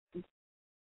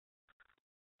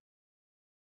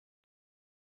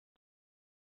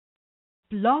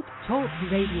Blog Talk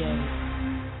Radio.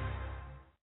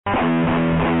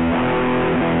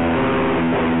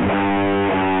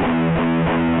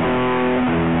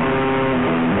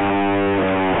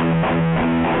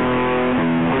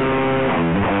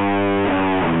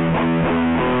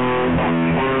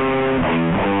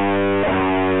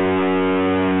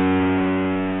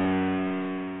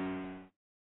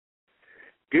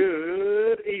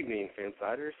 Good evening,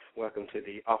 Phinsiders. Welcome to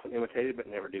the often imitated but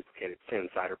never duplicated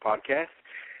Phinsider podcast.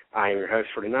 I am your host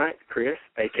for tonight, Chris,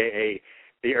 a.k.a.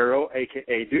 the Earl,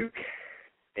 a.k.a. Duke,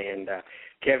 and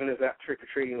Kevin is out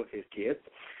trick-or-treating with his kids.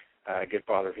 Good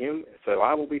father of him. So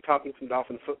I will be talking some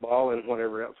Dolphins football and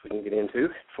whatever else we can get into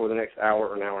for the next hour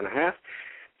or an hour and a half.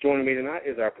 Joining me tonight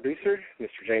is our producer,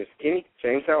 Mr. James McKinney.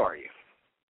 James, how are you?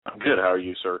 I'm good. How are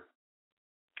you, sir?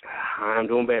 I'm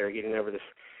doing better, getting over this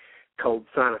cold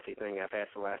sinusy thing I've had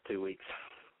for the last 2 weeks.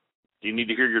 Do you need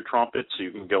to hear your trumpet so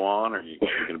you can go on, or are you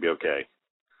going to be okay?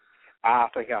 I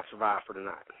think I'll survive for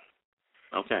tonight.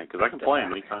 Okay, because I can play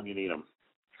them anytime you need them.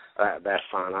 That's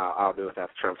fine. I'll do without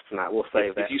the trumpets tonight. We'll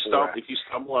save that. If you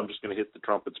stumble, I'm just going to hit the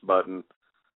trumpets button,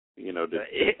 to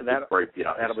break the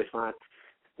ice. That'll be fine.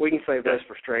 We can save those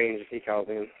for Strange if he calls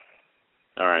in.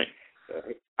 All right.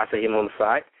 I see him on the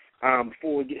site.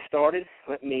 Before we get started,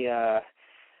 let me go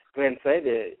ahead and say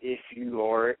that if you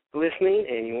are listening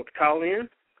and you want to call in,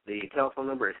 the telephone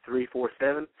number is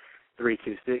 347-326-9461.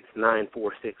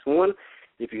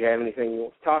 If you have anything you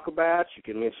want to talk about, you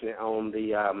can mention it on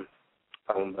the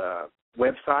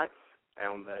website,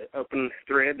 on the open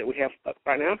thread that we have up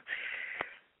right now.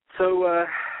 So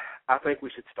I think we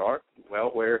should start.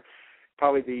 Well, where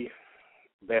probably the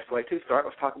best way to start,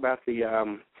 let's talk about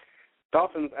the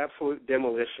Dolphins' absolute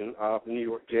demolition of the New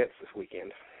York Jets this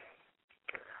weekend.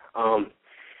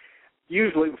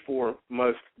 Usually before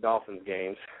most Dolphins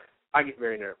games, I get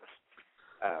very nervous.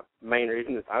 Main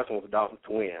reason is I just want the Dolphins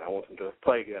to win. I want them to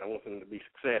play good. I want them to be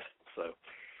successful. So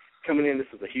coming in, this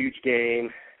was a huge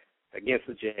game against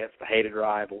the Jets, the hated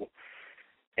rival.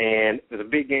 And it was a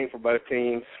big game for both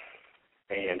teams.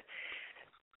 And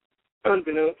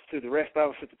unbeknownst to the rest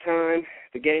of us at the time,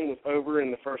 the game was over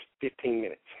in the first 15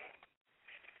 minutes.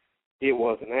 It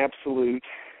was an absolute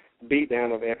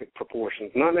beatdown of epic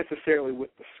proportions, not necessarily with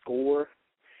the score,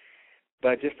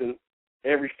 but just in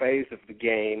every phase of the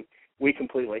game, we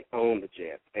completely owned the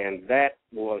Jets, and that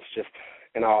was just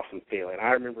an awesome feeling.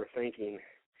 I remember thinking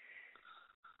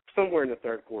somewhere in the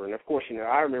third quarter, and of course,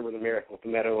 I remember the miracle at the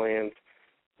Meadowlands.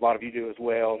 A lot of you do as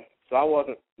well, so I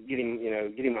wasn't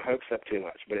getting my hopes up too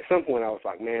much. But at some point, I was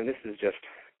like, man, this is just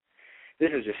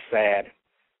sad,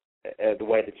 the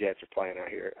way the Jets are playing out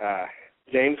here.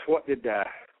 James, what were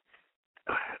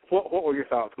your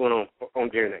thoughts going on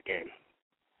during that game?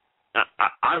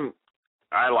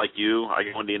 I like you. I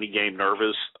go into any game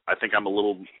nervous. I think I'm a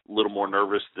little more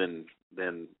nervous than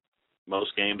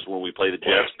most games when we play the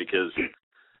Jets, because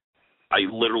I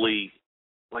literally,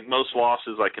 like most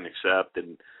losses, I can accept,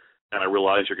 and I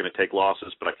realize you're going to take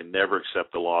losses, but I can never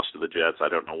accept the loss to the Jets. I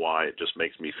don't know why. It just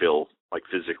makes me feel like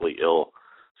physically ill.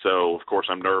 So of course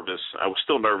I'm nervous. I was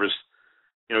still nervous.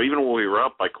 Even when we were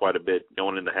up by quite a bit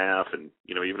going into half, and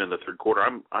even in the third quarter,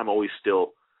 I'm always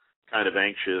still kind of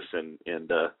anxious, and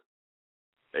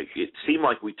it seemed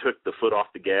like we took the foot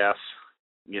off the gas,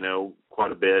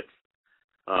 quite a bit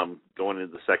going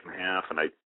into the second half. And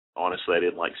I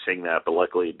didn't like seeing that, but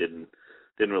luckily it didn't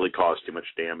really cause too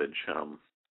much damage.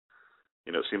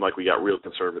 It seemed like we got real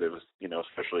conservative,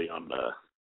 especially on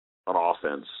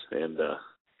offense, and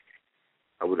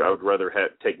I would rather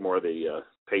take more of the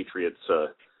Patriots'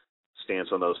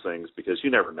 stance on those things, because you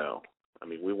never know. I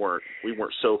mean, we weren't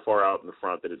so far out in the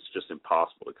front that it's just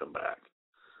impossible to come back.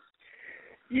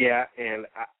 Yeah, and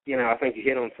I think you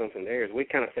hit on something there. Is we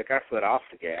kind of took our foot off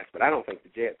the gas, but I don't think the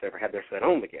Jets ever had their foot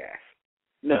on the gas.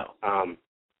 No.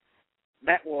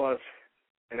 That was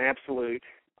an absolute.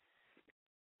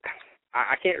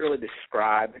 I can't really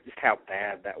describe just how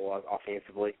bad that was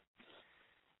offensively.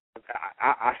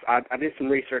 I did some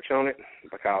research on it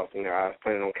because, I was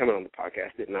planning on coming on the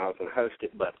podcast. Didn't know I was going to host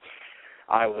it, but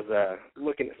I was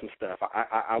looking at some stuff.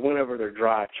 I went over their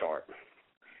drive chart,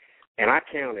 and I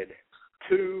counted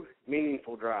 2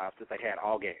 meaningful drives that they had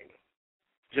all game.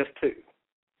 Just 2.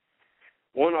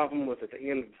 One of them was at the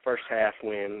end of the first half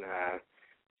when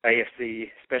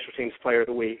AFC Special Teams Player of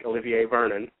the Week, Olivier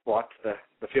Vernon, blocked the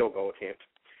field goal attempt.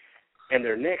 And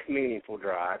their next meaningful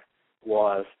drive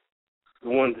was the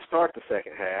one to start the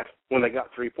second half when they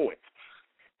got 3 points.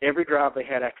 Every drive they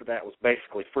had after that was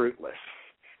basically fruitless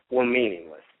or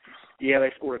meaningless. Yeah,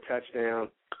 they scored a touchdown,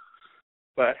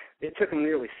 but it took them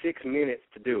nearly 6 minutes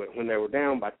to do it when they were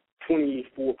down by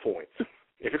 24 points.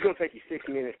 If it's going to take you 6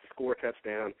 minutes to score a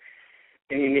touchdown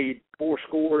and you need 4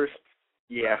 scores,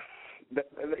 yeah,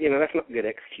 that's not good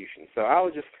execution. So I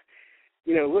was just,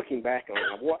 looking back on it,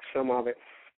 I've watched some of it.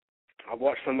 I've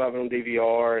watched some of it on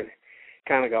DVR and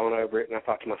kind of gone over it, and I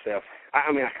thought to myself, I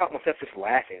caught myself just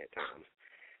laughing at times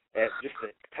at just the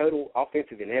total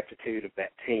offensive ineptitude of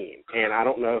that team. And I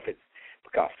don't know if it's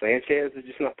because Sanchez is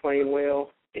just not playing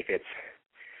well, if it's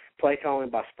play calling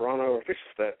by Sperano, or if it's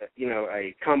just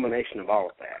a combination of all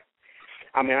of that.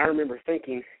 I remember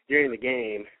thinking during the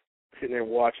game, sitting there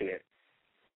watching it,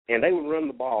 and they would run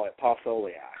the ball at Paul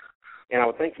Soliai. And I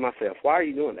would think to myself, why are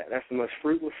you doing that? That's the most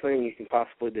fruitless thing you can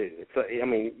possibly do.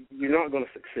 You're not going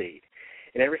to succeed.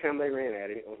 And every time they ran at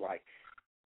him, it was like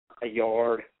a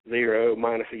yard, 0,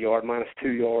 minus a yard, minus 2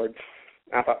 yards.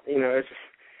 I thought, it's just,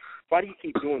 why do you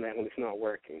keep doing that when it's not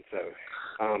working? So,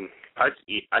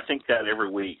 I think that every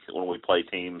week when we play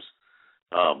teams,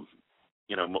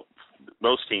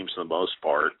 most teams for the most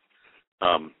part,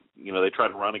 they try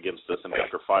to run against us, and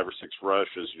after 5 or 6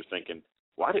 rushes, you're thinking,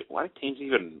 why did teams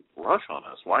even rush on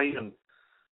us?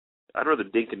 I'd rather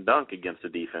dink and dunk against a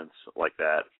defense like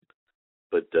that,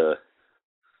 but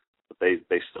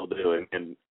they still do.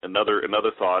 And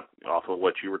another thought off of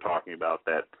what you were talking about,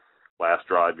 that last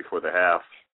drive before the half,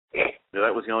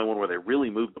 that was the only one where they really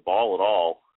moved the ball at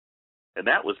all, and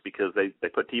that was because they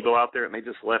put Tebow out there and they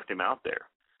just left him out there,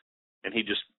 and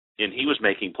he was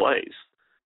making plays.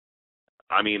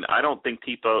 I don't think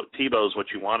Tebow's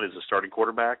what you want as a starting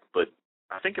quarterback, but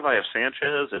I think if I have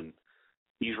Sanchez and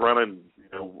he's running,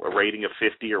 a rating of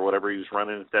 50 or whatever he was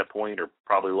running at that point, or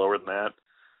probably lower than that,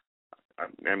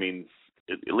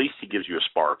 at least he gives you a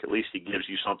spark. At least he gives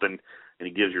you something, and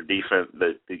he gives your defense,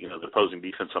 the opposing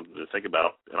defense, something to think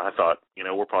about. And I thought,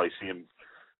 we'll probably see him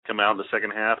come out in the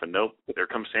second half, and nope, there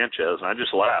comes Sanchez. And I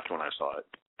just laughed when I saw it.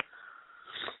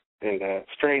 And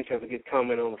Strange has a good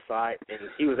comment on the site, and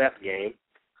he was at the game,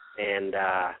 and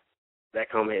that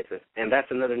comment says, and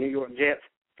that's another New York Jets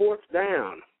 4th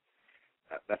down.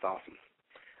 That's awesome.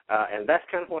 And that's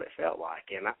kind of what it felt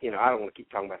like. And, I don't want to keep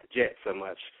talking about the Jets so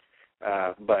much,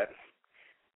 but,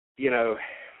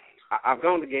 I've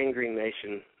gone to Gangrene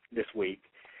Nation this week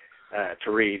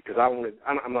to read, because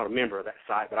I'm not a member of that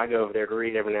site, but I go over there to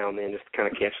read every now and then just to kind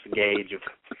of catch the gauge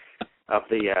of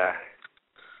the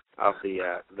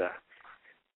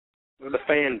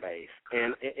fan base.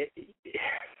 And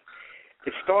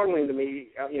it's startling to me,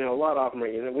 a lot of them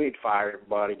are, we'd fire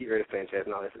everybody, get rid of Sanchez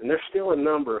and all this. And there's still a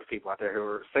number of people out there who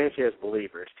are Sanchez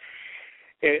believers.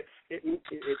 It's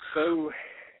so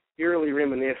eerily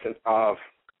reminiscent of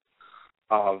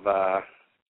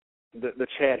the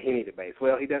Chad Henne debates.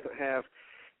 Well, he doesn't have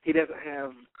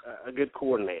a good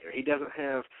coordinator. He doesn't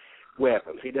have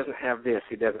weapons. He doesn't have this.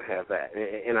 He doesn't have that.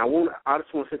 And I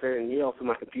just want to sit there and yell through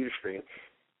my computer screen.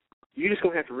 You're just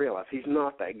going to have to realize he's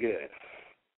not that good.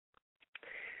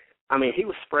 He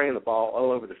was spraying the ball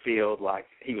all over the field like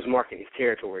he was marking his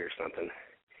territory or something.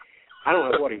 I don't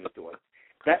know what he was doing.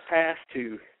 That pass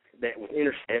that was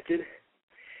intercepted,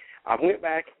 I went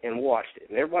back and watched it.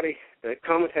 And everybody, the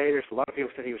commentators, a lot of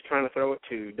people said he was trying to throw it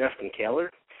to Dustin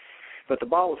Keller, but the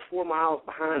ball was 4 miles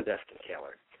behind Dustin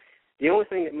Keller. The only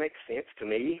thing that makes sense to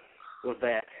me was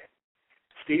that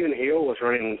Stephen Hill was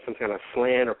running some kind of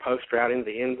slant or post route into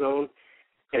the end zone,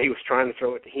 and he was trying to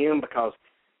throw it to him because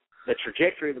the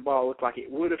trajectory of the ball looked like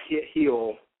it would have hit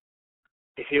Hill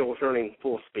if Hill was running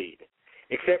full speed,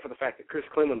 except for the fact that Chris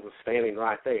Clemens was standing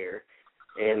right there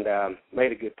and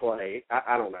made a good play.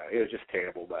 I don't know. It was just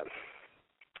terrible, but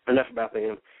enough about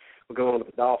them. We'll go on to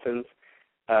the Dolphins.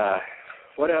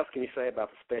 What else can you say about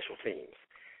the special teams?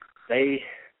 They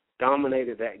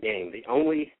dominated that game. The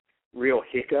only real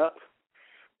hiccup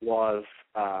was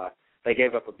they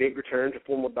gave up a big return to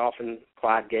former Dolphin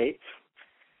Clyde Gates.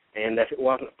 And if it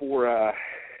wasn't for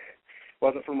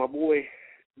my boy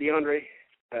DeAndre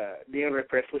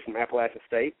Presley from Appalachian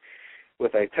State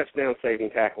with a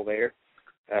touchdown-saving tackle there,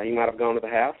 he might have gone to the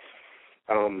house.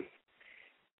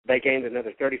 They gained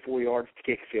another 34 yards to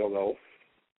kick a field goal.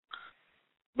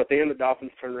 But then the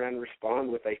Dolphins turned around and respond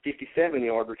with a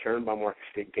 57-yard return by Marcus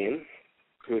Thigpen,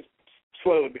 who is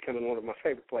slowly becoming one of my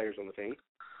favorite players on the team.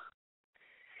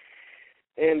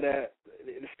 And the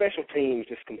special teams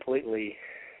just completely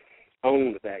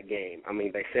owned that game.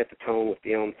 They set the tone with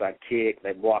the onside kick.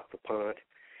 They blocked the punt.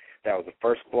 That was the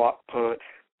first block punt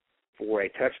for a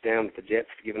touchdown that the Jets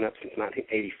have given up since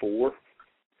 1984.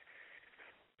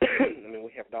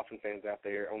 We have Dolphin fans out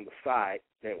there on the site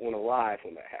that went alive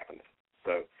when that happened.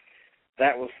 So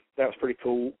that was pretty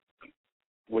cool.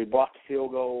 We blocked the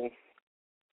field goal.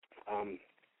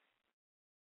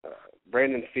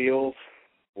 Brandon Fields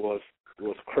was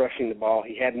crushing the ball.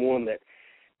 He had one that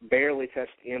barely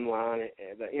touched the end line,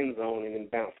 the end zone, and then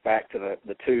bounced back to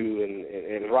the 2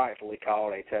 and rightfully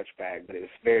called a touchback, but it was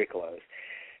very close.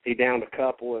 He downed a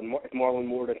couple, and if Marlon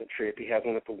Moore doesn't trip, he has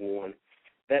one at the 1.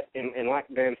 And like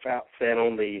Dan Fouts said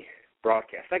on the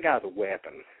broadcast, that guy's a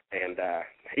weapon, and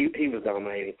he was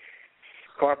dominating.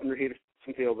 Carpenter hit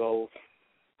some field goals.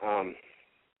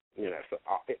 So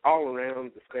all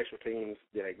around, the special teams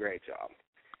did a great job.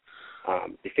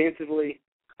 Defensively,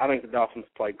 I think the Dolphins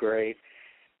played great.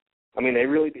 I mean, they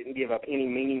really didn't give up any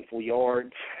meaningful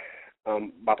yards.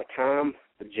 By the time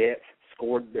the Jets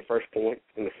scored their first point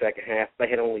in the second half, they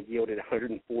had only yielded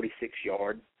 146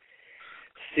 yards.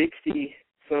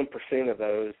 60-some% of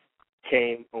those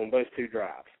came on those 2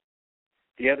 drives.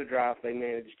 The other drive, they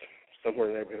managed somewhere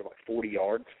in the neighborhood of like 40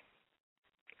 yards.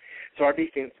 So our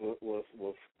defense was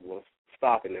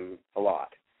stopping them a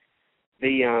lot.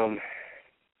 They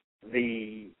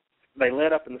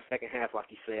let up in the second half, like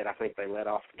you said. I think they let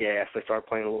off the gas. They started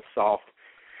playing a little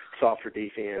softer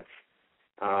defense.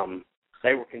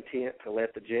 They were content to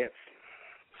let the Jets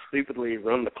stupidly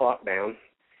run the clock down.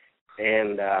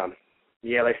 And,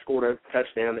 they scored a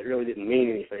touchdown that really didn't mean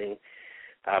anything.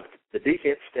 The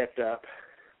defense stepped up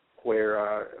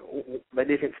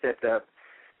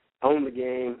owned the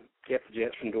game, kept the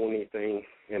Jets from doing anything,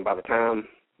 and by the time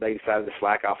they decided to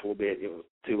slack off a little bit, it was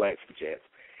too late for the Jets.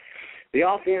 The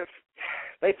offense,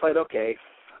 they played okay.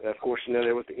 Of course,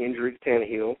 there was the injury to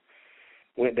Tannehill.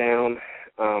 Went down.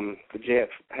 The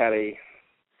Jets had a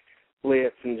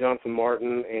blitz, and Johnson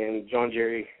Martin and John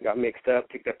Jerry got mixed up,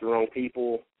 picked up the wrong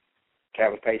people.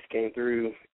 Calvin Pace came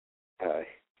through,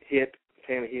 hit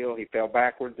Tannehill. He fell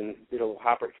backwards and did a little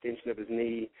hyperextension of his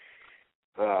knee.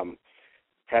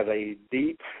 Has a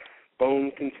deep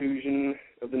bone contusion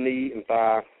of the knee and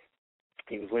thigh.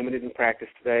 He was limited in practice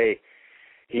today.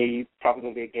 He probably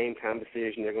going to be a game-time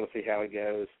decision. They're going to see how he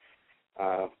goes.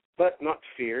 But not to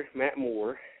fear, Matt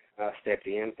Moore stepped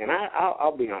in. And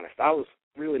I'll be honest, I was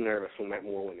really nervous when Matt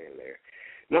Moore went in there.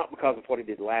 Not because of what he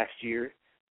did last year,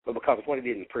 but because of what he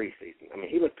did in preseason. I mean,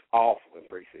 he looked awful in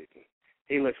preseason.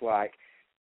 He looked like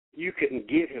you couldn't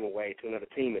give him away to another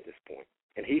team at this point.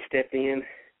 And he stepped in.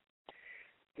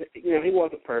 He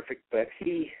wasn't perfect, but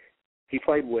he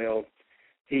played well.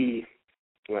 He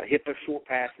hit those short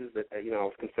passes that, I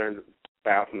was concerned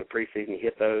about from the preseason. He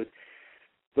hit those.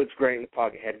 Looks great in the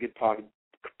pocket. Had good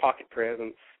pocket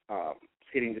presence.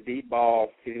 Hitting the deep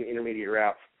ball, hitting the intermediate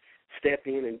routes. Stepped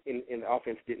in, and the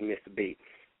offense didn't miss a beat.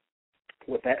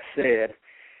 With that said,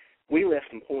 we left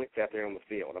some points out there on the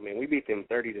field. I mean, we beat them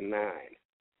 30-9.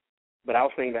 But I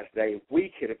was thinking about today,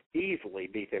 we could have easily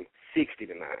beat them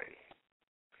 60-9.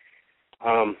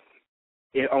 On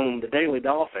the Daily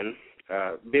Dolphin,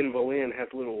 Ben Bolin has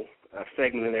a little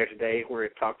segment in there today where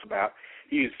it talks about,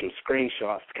 he used some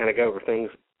screenshots to kind of go over things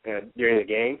during the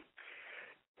game.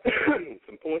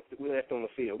 Some points that we left on the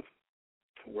field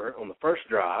were on the first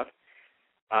drive,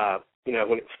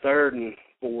 when it's 3rd and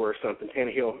 4 or something,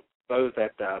 Tannehill throws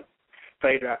that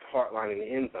fade out to Hartline in the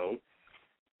end zone.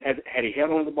 Had he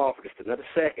held on to the ball for just another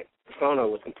second, Fasano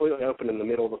was completely open in the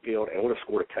middle of the field and would have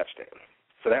scored a touchdown.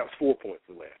 So that was 4 points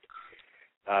we left.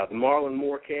 The Marlon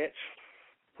Moore catch,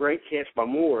 great catch by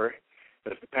Moore,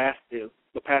 but if the pass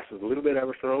was a little bit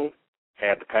overthrown,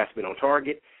 had the pass been on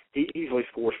target, he easily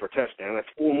scores for a touchdown. That's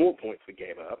 4 more points we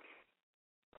gave up.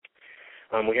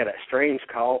 We had that strange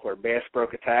call where Best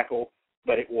broke a tackle,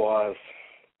 but it was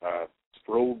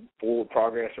road forward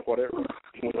progress or whatever.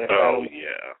 Oh,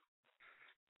 yeah.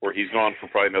 Where he's gone for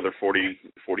probably another 40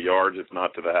 yards, if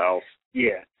not to the house.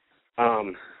 Yeah.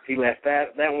 He left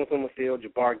that. That one was on the field.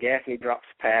 Jabbar Gaffney drops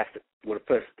a pass that would have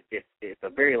put us at the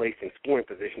very least in scoring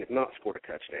position, if not scored a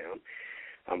touchdown.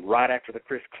 Right after the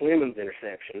Chris Clemens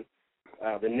interception,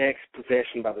 the next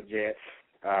possession by the Jets,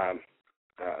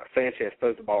 Sanchez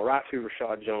throws the ball right to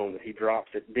Rashad Jones, and he drops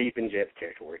it deep in Jets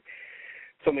territory.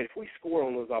 So, I mean, if we score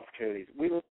on those opportunities, we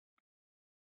will.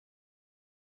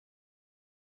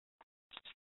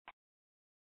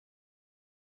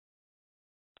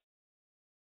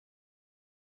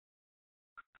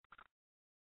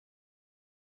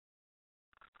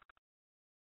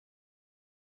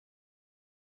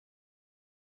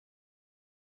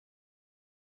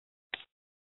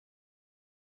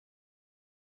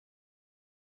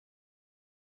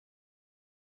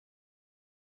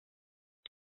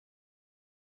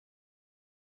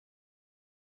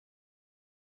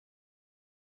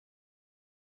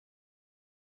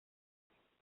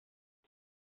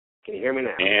 Can you hear me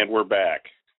now? And we're back.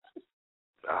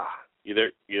 You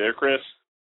there, Chris?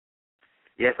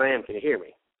 Yes, I am. Can you hear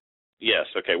me? Yes.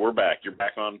 Okay, we're back. You're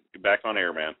back on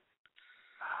air, man.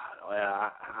 Well,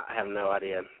 I have no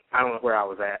idea. I don't know where I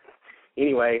was at.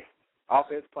 Anyway,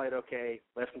 offense played okay,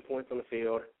 left some points on the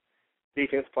field.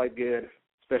 Defense played good.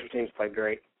 Special teams played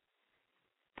great.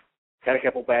 Had a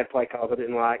couple bad play calls I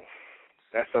didn't like.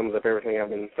 That sums up everything I've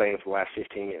been saying for the last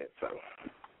 15 minutes. So,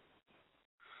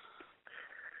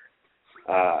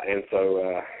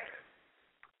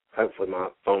 hopefully my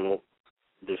phone will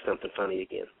do something funny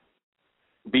again.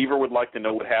 Beaver would like to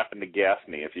know what happened to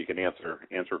Gaffney, if you can answer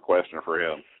a question for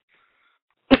him.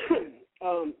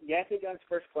 Gaffney got his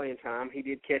first playing time. He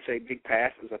did catch a big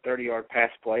pass. It was a 30-yard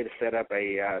pass play to set up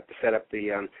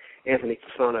the Anthony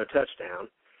Fasano touchdown.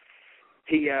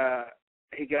 He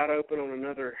got open on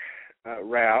another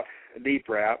route, a deep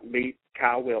route, beat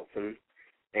Kyle Wilson,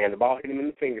 and the ball hit him in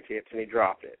the fingertips, and he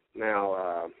dropped it.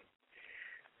 Now,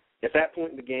 at that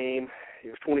point in the game, it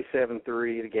was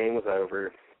 27-3. The game was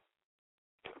over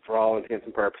for all intents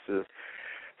and purposes.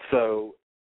 So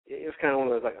it was kind of one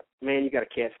of those, like, man, you got to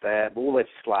catch that, but we'll let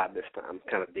you slide this time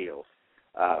kind of deals.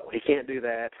 He can't do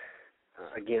that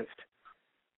against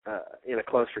in a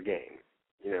closer game.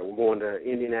 You know, we're going to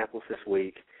Indianapolis this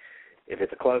week. If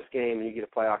it's a close game and you get a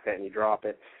play like that and you drop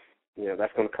it, you know,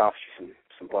 that's going to cost you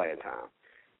some playing time.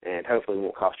 And hopefully it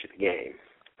won't cost you the game.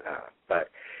 But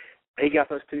he got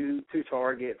those two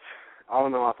targets. All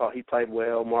in all, I thought he played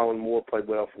well. Marlon Moore played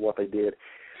well for what they did.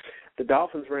 The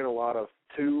Dolphins ran a lot of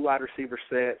 2 wide receiver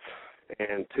sets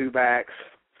and 2 backs,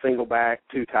 single back,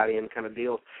 2 tight end kind of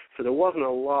deals. So there wasn't a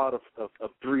lot of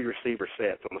 3 receiver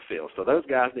sets on the field. So those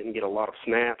guys didn't get a lot of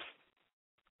snaps.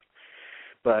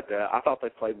 But I thought they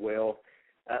played well.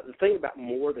 The thing about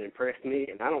Moore that impressed me,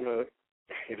 and I don't know if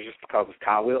it was just because of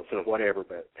Kyle Wilson or whatever,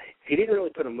 but he didn't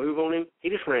really put a move on him. He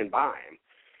just ran by him.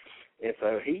 And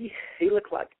so he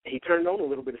looked like he turned on a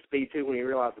little bit of speed, too, when he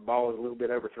realized the ball was a little bit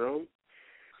overthrown.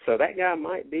 So that guy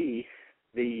might be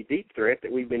the deep threat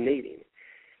that we've been needing.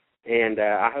 And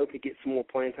I hope he gets some more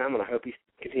playing time, and I hope he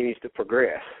continues to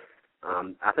progress.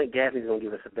 I think Gaffney's going to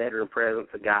give us a veteran presence,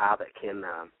 a guy that can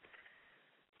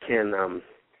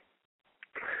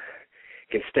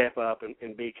step up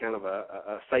and be kind of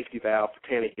a safety valve for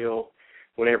Tannehill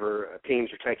whenever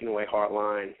teams are taking away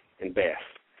Hartline and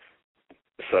Best.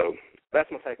 So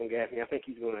that's my take on Gaffney. I think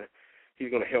he's going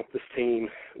to help this team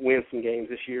win some games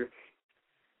this year,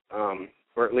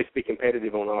 or at least be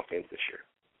competitive on offense this year.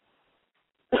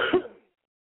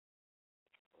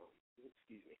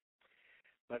 Excuse me.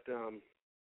 But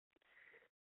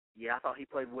yeah, I thought he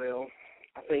played well.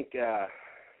 I think I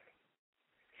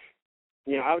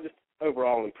was just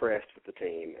overall impressed with the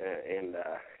team, and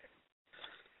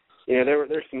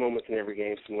there's some moments in every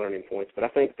game, some learning points, but I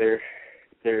think they're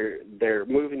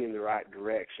moving in the right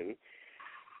direction,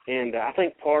 and I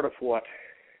think part of what's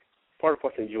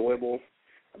enjoyable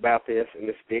about this and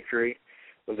this victory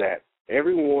was that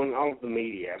all of the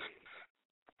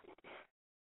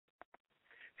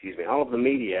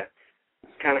media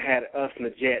kind of had us and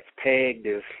the Jets pegged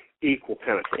as equal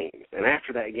kind of teams, and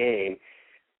after that game,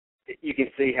 you can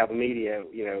see how the media,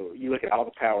 you look at all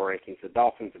the power rankings, the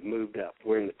Dolphins have moved up.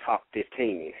 We're in the top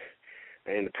 15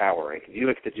 in the power rankings. You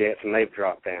look at the Jets, and they've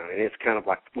dropped down, and it's kind of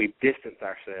like we've distanced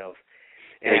ourselves.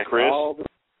 And hey, Chris?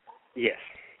 Yes.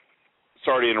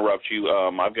 Sorry to interrupt you.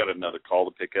 I've got another call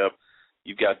to pick up.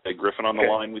 You've got Griffin on the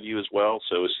line with you as well,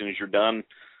 so as soon as you're done,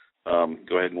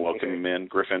 go ahead and welcome him in.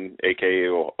 Griffin, a.k.a.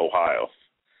 Ohio,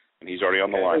 and he's already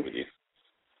on the line with you.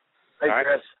 Hey,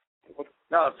 Chris.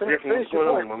 No, finish your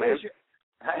point.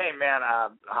 Hey, man,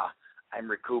 I'm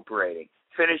recuperating.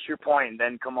 Finish your point and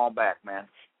then come on back, man.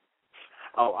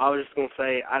 Oh, I was just going to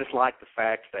say, I just like the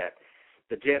fact that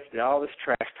the Jets did all this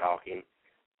trash talking,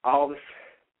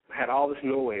 had all this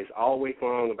noise all week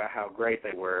long about how great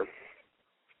they were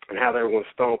and how they were going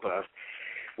to stomp us.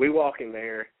 We walk in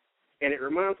there, and it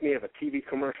reminds me of a TV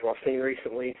commercial I've seen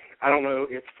recently. I don't know,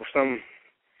 it's for some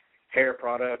hair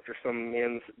product or some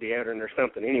men's deodorant or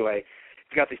something. Anyway,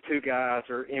 it's got these 2 guys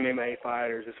or MMA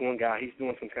fighters. This one guy, he's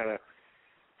doing some kind of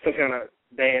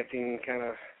dancing, kind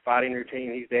of fighting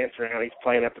routine. He's dancing around. He's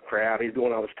playing up the crowd. He's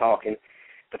doing all this talking.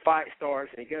 The fight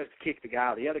starts, and he goes to kick the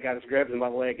guy. The other guy just grabs him by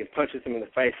the leg and punches him in the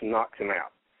face and knocks him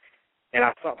out. And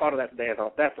I thought of that today. I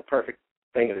thought, that's the perfect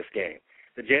thing of this game.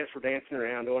 The Jets were dancing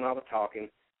around, doing all the talking.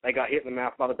 They got hit in the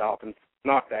mouth by the Dolphins,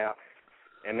 knocked out,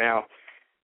 and now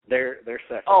they're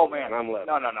suffering. Oh, man. I'm loving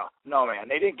No, man.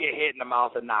 They didn't get hit in the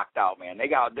mouth and knocked out, man. They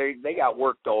got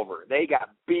worked over. They got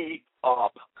beat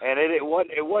up, and it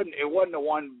wasn't a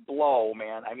one blow,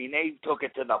 man. I mean, they took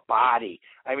it to the body.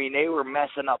 I mean, they were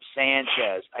messing up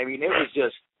Sanchez. I mean, it was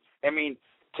just,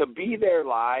 to be there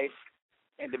live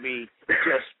and to be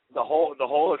just the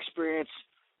whole experience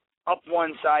up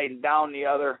one side and down the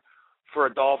other for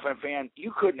a Dolphin fan,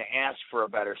 you couldn't ask for a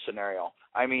better scenario.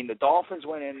 I mean, the Dolphins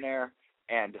went in there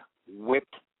and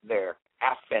whipped their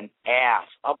effing ass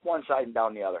up one side and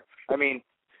down the other. I mean,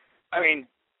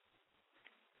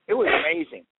 it was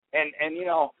amazing. And you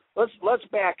know, let's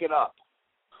back it up.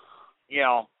 You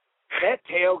know, that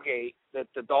tailgate that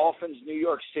the Dolphins New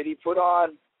York City put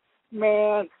on,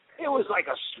 man, it was like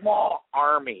a small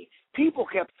army. People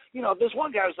kept, you know, this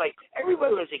one guy was like,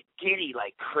 everybody was giddy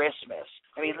like Christmas.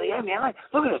 I mean,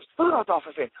 look at this, look at our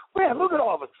Dolphins fans, man, look at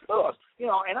all of us, look at us. You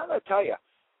know, and I'm gonna tell you,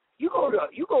 you go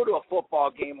to a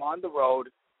football game on the road,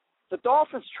 the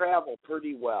Dolphins travel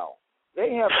pretty well.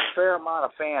 They have a fair amount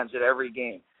of fans at every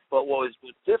game. But what was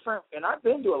different, and I've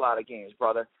been to a lot of games,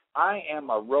 brother, I am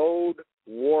a road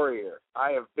warrior.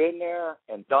 I have been there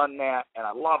and done that, and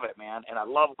I love it, man, and I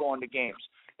love going to games.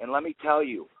 And let me tell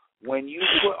you, when you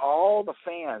put all the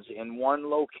fans in one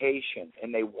location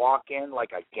and they walk in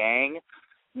like a gang,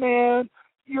 man,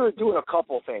 you're doing a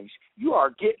couple things. You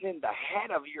are getting in the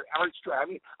head of your archdraft. I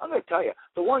mean, I'm going to tell you,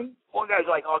 the one guy's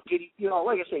like, oh, giddy, you know,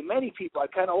 like I say, many people, I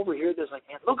kind of overhear this, like,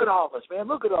 man, look at all of us, man,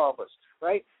 look at all of us,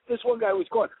 right? This one guy was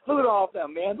going, look at all of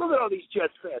them, man, look at all these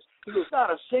Jets fans. He goes,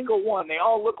 not a single one. They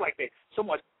all look like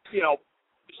someone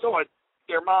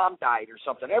their mom died or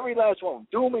something. Every last one,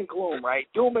 doom and gloom, right?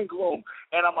 Doom and gloom.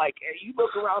 And I'm like, hey, you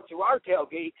look around through our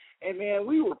tailgate, and, man,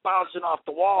 we were bouncing off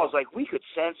the walls. Like, we could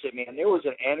sense it, man. There was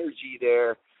an energy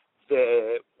there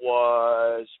that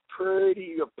was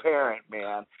pretty apparent,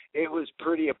 man. It was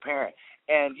pretty apparent.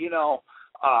 And, you know,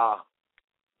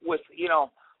 with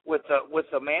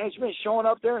the management showing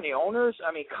up there and the owners,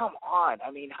 I mean, come on.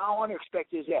 I mean, how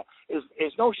unexpected is that?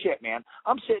 Is no shit, man.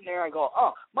 I'm sitting there and go,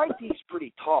 oh, Mike D's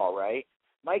pretty tall, right?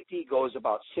 Mike D goes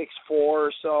about 6'4"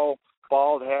 or so,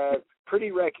 bald head,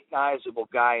 pretty recognizable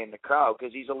guy in the crowd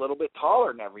because he's a little bit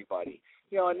taller than everybody.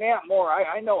 You know, and Nat Moore,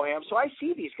 I know him, so I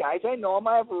see these guys. I know them.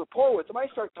 I have a rapport with them. I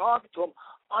start talking to them.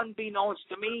 Unbeknownst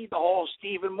to me, the whole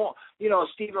Stephen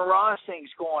Ross thing's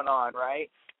going on, right?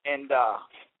 And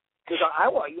because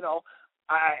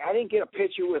I didn't get a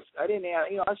picture with, I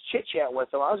was chit-chatting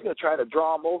with them. I was going to try to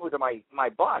draw them over to my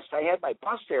bus. I had my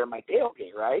bus there in my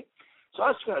tailgate, right? So I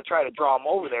was going to try to draw them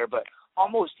over there, but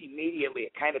almost immediately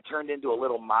it kind of turned into a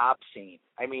little mob scene.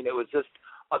 I mean, it was just,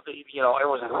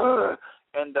 everyone was like,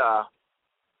 and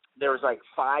there was like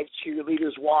 5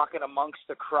 cheerleaders walking amongst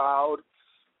the crowd,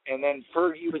 and then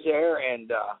Fergie was there,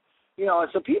 and and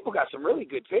some people got some really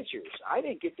good pictures. I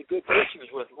didn't get the good pictures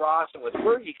with Ross and with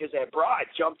Fergie because that broad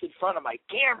jumped in front of my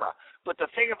camera. But the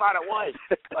thing about it was,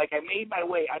 like, I made my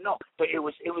way. I know, but it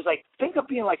was like, think of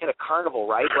being like at a carnival,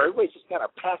 right, where everybody's just kind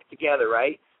of packed together,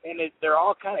 right, and they're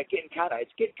all it's getting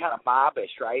kind of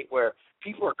mobbish, right, where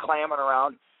people are clamming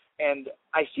around. And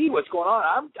I see what's going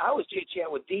on. I was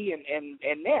chit-chatting with D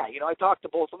and Nat. You know, I talked to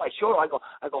both of them. I showed them.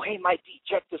 I go, hey, Mike D,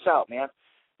 check this out, man.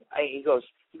 He goes,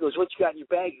 what you got in your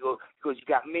bag? He goes, you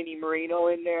got Mini Marino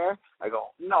in there? I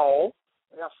go, no,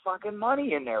 I got fucking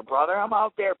money in there, brother. I'm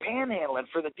out there panhandling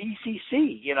for the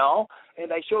DCC, you know.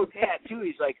 And I showed Nat too.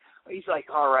 He's like,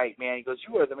 all right, man. He goes,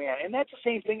 you are the man. And that's the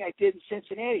same thing I did in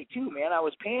Cincinnati too, man. I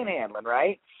was panhandling,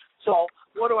 right? So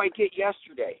what do I get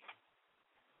yesterday?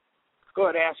 Go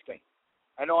ahead, ask me.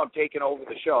 I know I'm taking over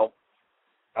the show.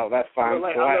 Oh, that's fine.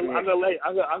 I'm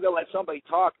gonna let somebody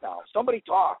talk now. Somebody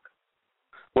talk.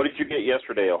 What did you get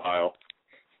yesterday, Ohio?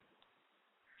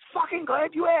 Fucking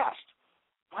glad you asked.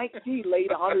 Mike D laid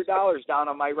 $100 down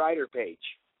on my rider page.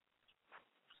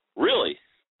 Really?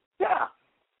 Yeah.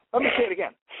 Let me say it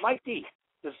again. Mike D,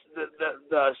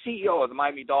 the CEO of the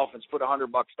Miami Dolphins, put $100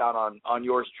 down on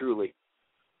yours truly.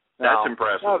 That's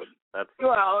impressive. Well,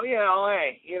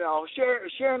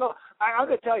 sharing. I'm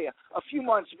going to tell you, a few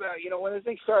months ago, when the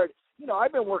thing started,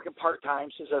 I've been working part-time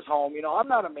since I was home. I'm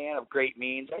not a man of great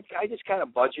means. I just kind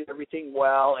of budget everything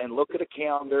well and look at a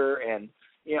calendar and,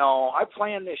 I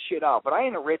plan this shit out. But I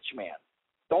ain't a rich man.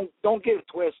 Don't get it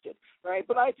twisted, right?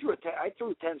 But I threw a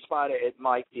 10 spot at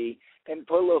Mike D and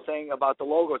put a little thing about the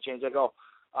logo change. I go,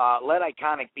 let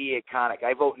iconic be iconic.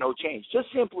 I vote no change. Just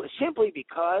simply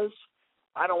because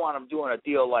I don't want them doing a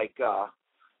deal like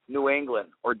New England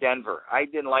or Denver. I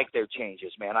didn't like their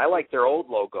changes, man. I like their old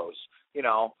logos.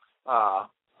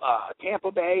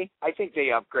 Tampa Bay, I think they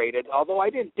upgraded, although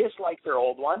I didn't dislike their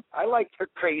old one. I like their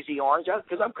crazy orange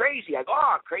because I'm crazy. I go,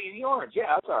 crazy orange.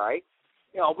 Yeah, that's all right.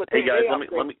 But hey guys, let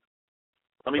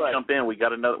me jump in. We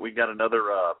got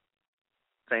another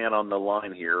fan on the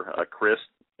line here. Chris,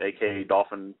 aka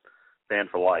Dolphin fan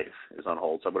for life, is on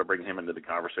hold. So I'm going to bring him into the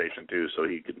conversation too, so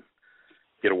he can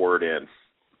get a word in.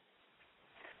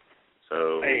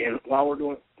 So hey, and while we're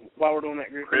doing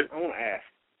that, Chris, I want to ask.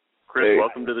 Chris,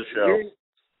 welcome to the show.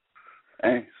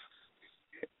 Thanks.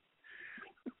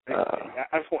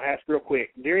 I just want to ask real quick.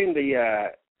 During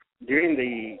the during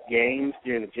the games,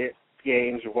 during the Jets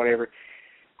games or whatever,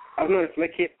 I've noticed they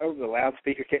kept over the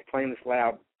loudspeaker, kept playing this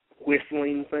loud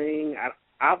whistling thing.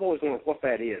 I've always wondered what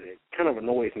that is. It kind of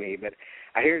annoys me, but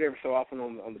I hear it every so often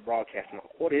on the broadcast. I'm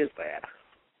like, what is that?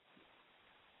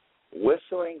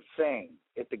 Whistling thing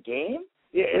at the game?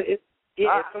 Yeah, it's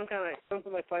some kind of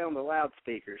something they play on the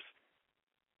loudspeakers.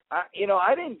 I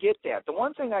didn't get that. The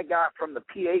one thing I got from the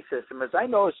PA system is I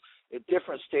noticed at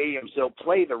different stadiums they'll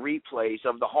play the replays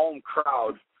of the home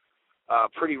crowd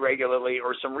pretty regularly,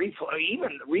 or some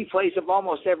even replays of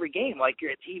almost every game, like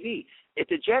you're at TV. At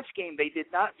the Jets game, they did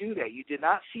not do that. You did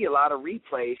not see a lot of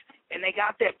replays, and they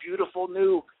got that beautiful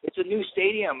it's a new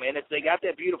stadium, and they got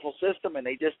that beautiful system, and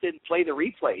they just didn't play the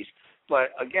replays.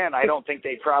 But, again, I don't think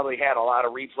they probably had a lot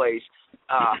of replays.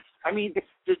 I mean,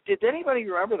 did anybody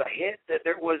remember the hit?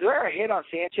 Was there a hit on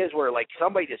Sanchez where, like,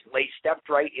 somebody just stepped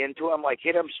right into him, like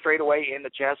hit him straight away in the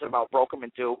chest and about broke him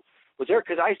in two? Was there?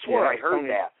 Because I swore I heard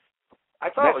that. I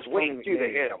thought it was waiting through to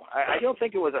hit him. I don't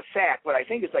think it was a sack, but I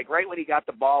think it's like right when he got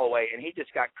the ball away and he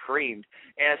just got creamed.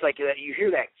 And it's like you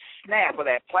hear that snap of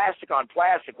that plastic on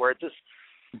plastic where it just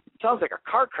sounds like a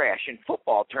car crash in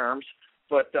football terms.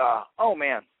 But, oh,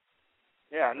 man.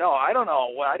 Yeah, no, I don't know.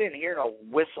 Well, I didn't hear no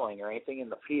whistling or anything in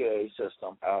the PA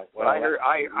system. But I heard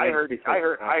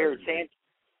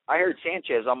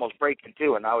Sanchez almost break in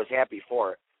two, and I was happy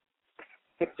for it.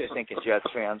 Just thinking Jets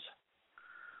fans.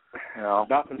 You know,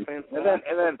 Dolphins fans. And then,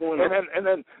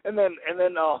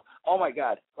 oh my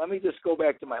God! Let me go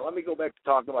back to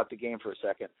talking about the game for a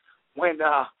second. When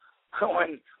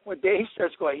Dave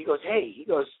starts going, he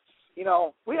goes, you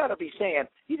know, we ought to be saying,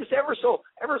 he just ever so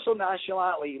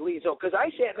nonchalantly leads over, because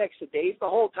I sat next to Dave the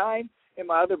whole time and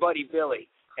my other buddy Billy,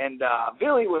 and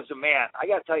Billy was a man. I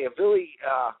got to tell you, Billy,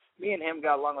 me and him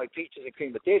got along like peaches and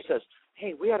cream. But Dave says,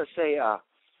 hey, we ought to say,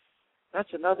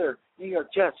 that's another New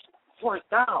York Jets. Fourth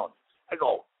down. I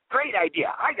go, great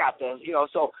idea. I got this. You know,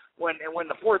 so when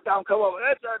the fourth down come up,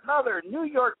 that's another New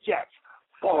York Jets.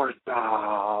 Fourth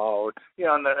down. You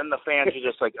know, and the fans are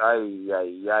just like, ay.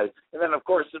 And then, of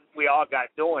course, we all got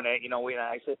doing it. You know,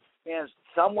 I said, man,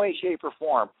 some way, shape, or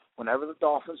form, whenever the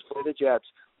Dolphins play the Jets,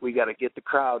 we got to get the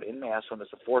crowd in mass when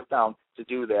it's a fourth down to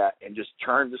do that and just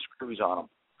turn the screws on them.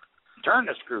 Turn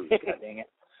the screws, God dang it.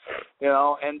 You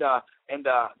know, and the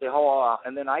whole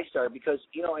and then I started, because,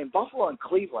 you know, in Buffalo and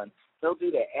Cleveland, they'll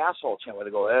do that asshole chant where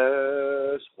they go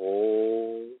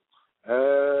asshole,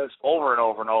 over and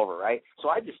over and over, right? So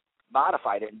I just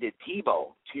modified it and did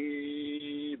Tebow.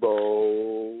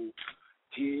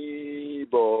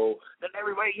 Then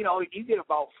everybody, you know, you get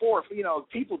about four, you know,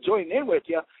 people joining in with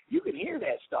you. You can hear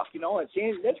that stuff, you know, and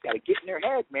that's got to get in their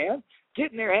head, man.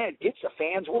 Get in their head, gets the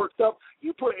fans worked up.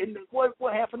 You put in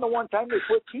what happened the one time they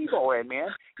put Tebow in, man?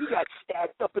 He got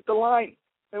stacked up at the line.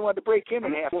 They wanted to break him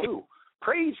in half too.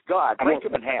 Praise God, break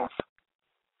him in half.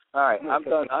 All right, I'm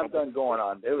done going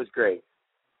on. It was great.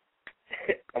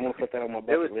 I'm gonna put that on my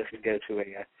bucket list to go to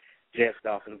a Jets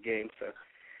Dolphins game. So,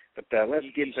 but let's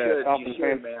get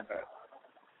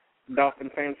Dolphin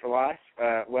fans for life.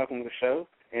 Welcome to the show.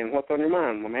 And what's on your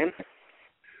mind, my man?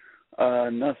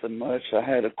 Nothing much. I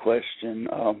had a question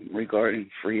regarding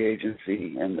free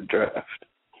agency and the draft.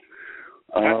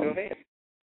 Go ahead.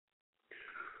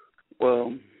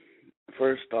 Well,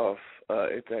 first off,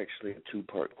 it's actually a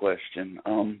two-part question.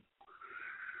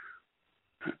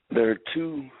 There are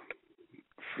two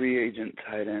free agent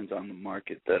tight ends on the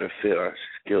market that fit our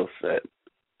skill set.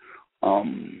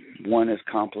 One is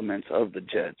compliments of the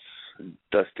Jets.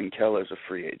 Dustin Keller's a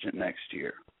free agent next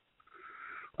year.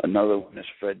 Another one is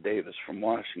Fred Davis from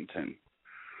Washington.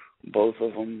 Both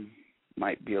of them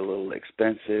might be a little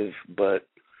expensive, but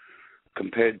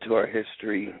compared to our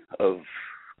history of,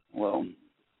 well,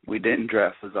 we didn't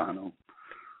draft Lozano.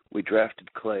 We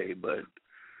drafted Clay, but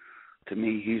to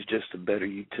me, he's just a better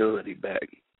utility back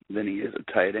than he is a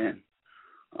tight end.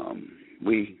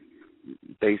 We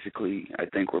basically, I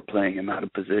think we're playing him out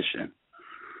of position.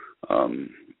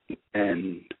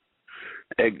 And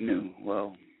Agnew,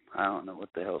 well, I don't know what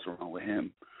the hell's wrong with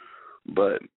him.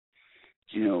 But,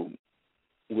 you know,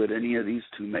 would any of these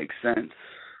two make sense?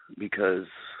 Because,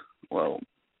 well,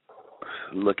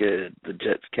 look at the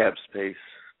Jets' cap space.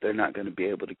 They're not going to be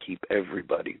able to keep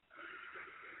everybody.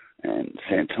 And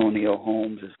Santonio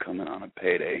Holmes is coming on a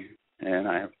payday. And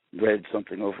I read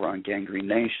something over on Gangrene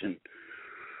Nation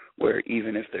where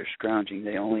even if they're scrounging,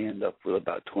 they only end up with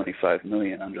about $25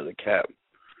 million under the cap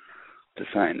to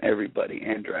sign everybody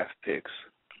and draft picks.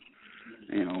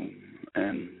 You know,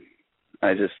 and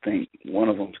I just think one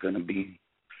of them's going to be,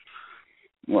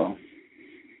 well.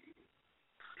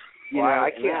 I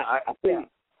can't.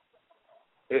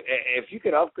 if you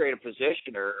could upgrade a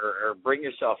position or bring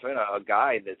yourself in a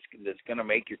guy that's going to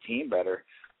make your team better,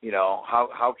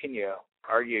 how can you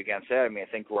argue against that? I mean,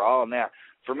 I think we're all in that.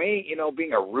 For me,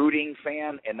 being a rooting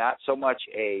fan and not so much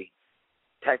a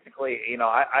technically,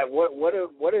 what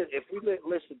is if we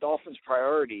list the Dolphins'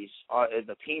 priorities as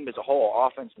the team as a whole,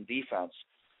 offense and defense,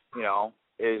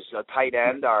 is a tight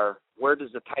end where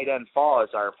does the tight end fall as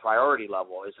our priority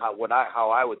level? Is how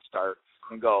I would start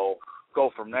and go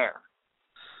from there.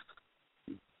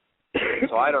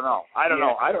 So I don't know. I don't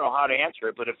know how to answer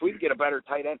it. But if we can get a better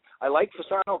tight end, I like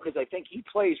Fasano because I think he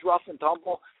plays rough and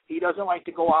tumble. He doesn't like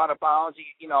to go out of bounds.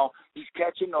 He's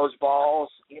catching those balls.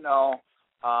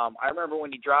 I remember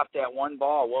when he dropped that one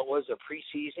ball. What was a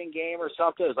preseason game or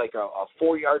something? It was like a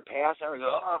 4-yard pass. And I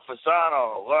was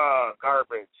Fasano,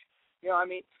 garbage.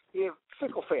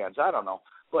 Fickle fans. I don't know,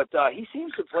 but he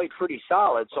seems to play pretty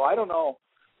solid. So I don't know,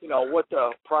 what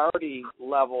the priority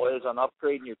level is on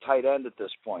upgrading your tight end at this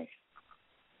point.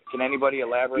 Can anybody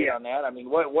elaborate on that? I mean,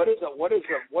 what is the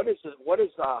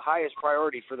highest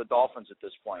priority for the Dolphins at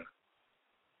this point,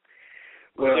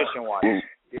 position-wise?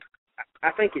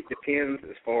 I think it depends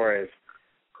as far as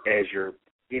your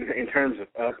in terms of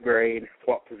upgrade,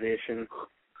 what position.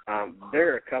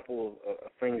 There are a couple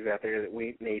of things out there that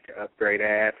we need to upgrade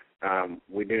at.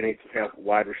 We do need some help with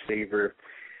wide receiver.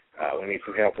 We need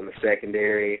some help in the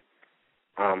secondary.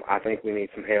 I think we need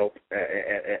some help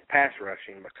at pass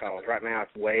rushing because right now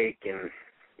it's Wake and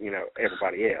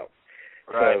everybody else.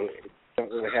 Right. So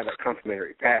don't really have that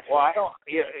complementary pass. Well, I don't.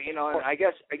 And I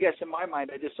guess in my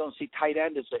mind, I just don't see tight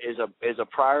end as a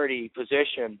priority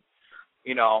position.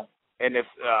 And if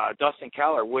Dustin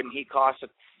Keller, wouldn't he cost a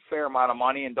fair amount of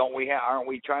money? And aren't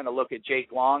we trying to look at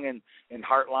Jake Long and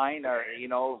Hartline? Or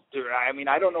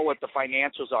I don't know what the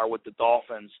financials are with the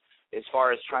Dolphins as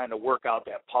far as trying to work out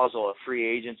that puzzle of free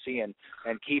agency and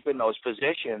keeping those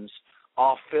positions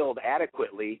all filled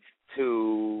adequately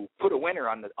to put a winner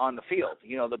on the field.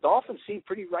 The Dolphins seem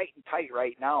pretty right and tight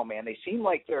right now, man. They seem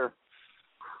like they're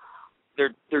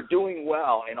doing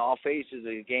well in all phases of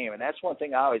the game, and that's one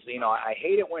thing I always, I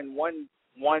hate it when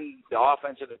the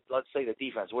offense or let's say the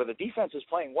defense, where the defense is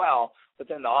playing well, but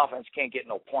then the offense can't get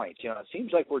no points. It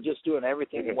seems like we're just doing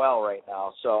everything well right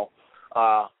now. So,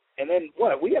 and then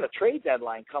we got a trade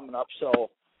deadline coming up, so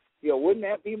wouldn't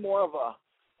that be more of a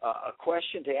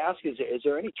question to ask? Is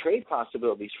there any trade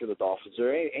possibilities for the Dolphins? Is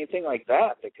there anything like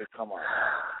that could come up?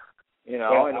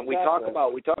 And we talk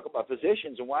about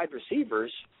positions and wide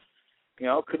receivers.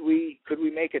 Could we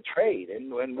make a trade?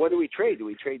 And what do we trade? Do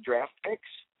we trade draft picks?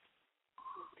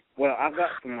 Well, I've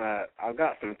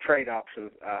got some trade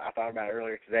options I thought about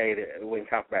earlier today that we can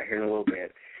talk about here in a little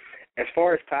bit. As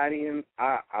far as tight ends,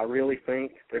 I really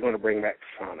think they're going to bring back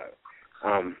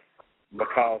Fasano.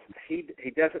 Because he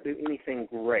doesn't do anything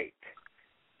great,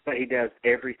 but he does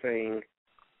everything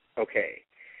okay.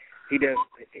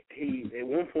 At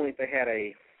one point they had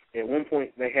a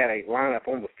lineup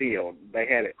on the field. They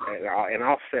had an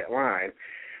offset line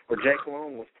where Jake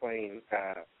Long was playing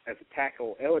as a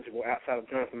tackle eligible outside of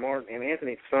Jonathan Martin, and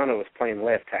Anthony Fasano was playing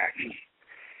left tackle.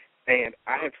 And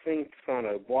I have seen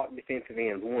Fasano block defensive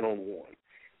ends one-on-one,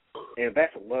 and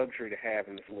that's a luxury to have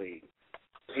in this league.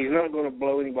 He's not going to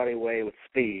blow anybody away with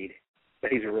speed,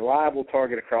 but he's a reliable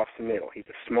target across the middle. He's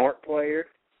a smart player.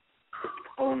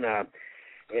 In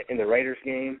the Raiders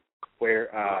game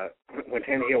where when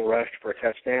Tannehill rushed for a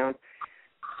touchdown,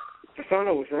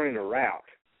 Fasano was running a route.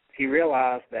 He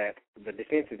realized that the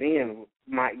defensive end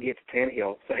might get to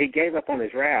Tannehill, so he gave up on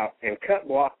his route and cut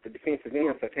blocked the defensive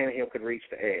end so Tannehill could reach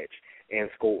the edge and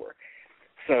score.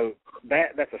 So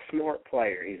that's a smart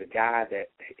player. He's a guy that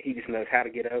he just knows how to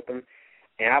get open.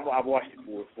 And I've watched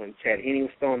it when Chad Henne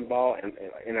was throwing the ball,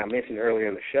 and I mentioned earlier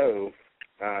in the show,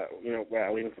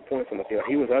 leaving some points on the field.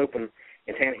 He was open,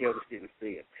 and Tannehill just didn't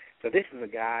see it. So this is a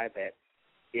guy that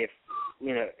if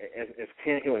as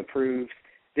Tannehill improves,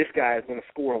 this guy is going to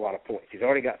score a lot of points. He's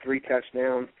already got 3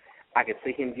 touchdowns. I could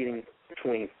see him getting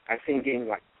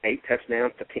like 8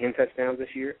 touchdowns to 10 touchdowns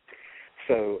this year.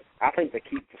 So I think they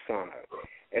keep Fasano.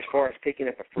 As far as picking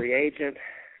up a free agent,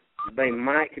 they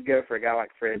could go for a guy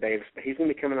like Fred Davis, but he's going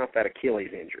to be coming off that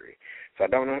Achilles injury. So I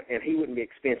don't know, and he wouldn't be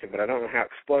expensive, but I don't know how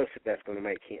explosive that's going to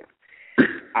make him.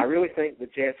 I really think the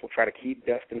Jets will try to keep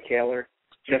Dustin Keller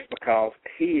just because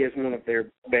he is one of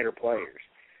their better players.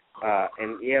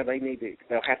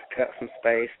 They'll have to cut some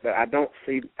space, but I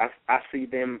see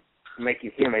them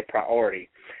making him a priority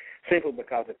simply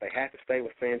because if they have to stay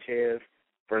with Sanchez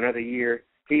for another year,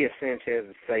 he is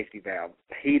Sanchez's safety valve.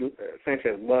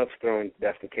 Sanchez loves throwing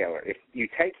Dustin Keller. If you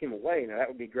take him away, now that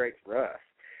would be great for us.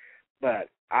 But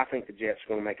I think the Jets are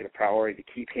going to make it a priority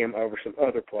to keep him over some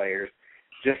other players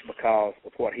just because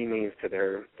of what he means to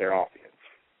their offense.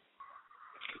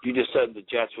 You just said the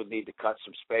Jets would need to cut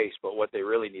some space, but what they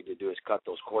really need to do is cut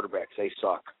those quarterbacks. They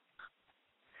suck.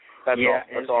 That's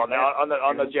all. Now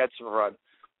on the Jets front.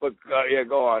 But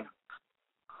go on.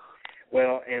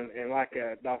 Well, and like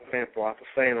Dolphin fan was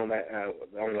saying on that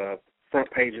on the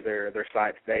front page of their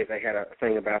site today, they had a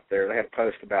thing about they had a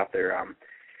post about their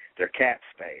cap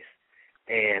space,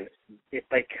 and if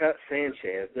they cut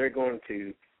Sanchez, they're going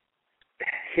to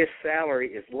his salary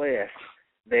is less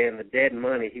than the dead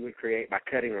money he would create by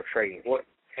cutting or trading. Well,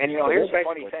 and here's the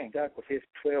funny thing: stuck with his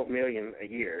 $12 million a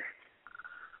year.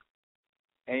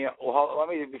 And let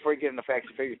me before you get into facts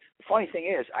and figures. The funny thing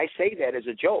is, I say that as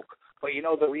a joke, but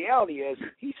the reality is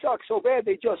he sucks so bad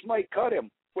they just might cut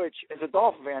him. Which, as a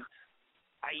Dolphin fan,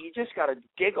 you just gotta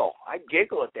giggle. I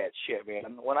giggle at that shit,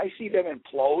 man. When I see them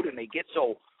implode and they get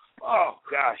so, oh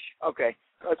gosh, okay,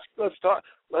 let's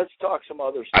talk some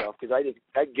other stuff because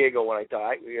I giggle when I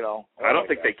talk. I don't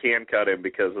think they can cut him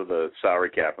because of the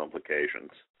salary cap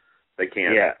implications. They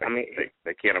can't. Yeah,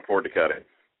 they can't afford to cut him.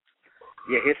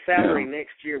 Yeah, his salary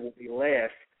next year will be less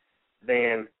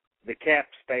than the cap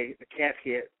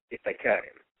hit if they cut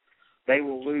him. They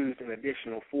will lose an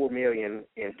additional $4 million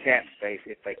in cap space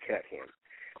if they cut him.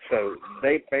 So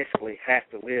they basically have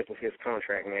to live with his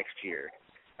contract next year,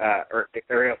 or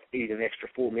else eat an extra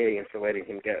 $4 million for letting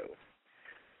him go.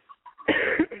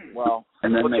 Well,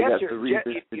 and then they Jets got the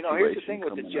reason. here's the thing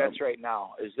with the Jets right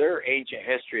now is their ancient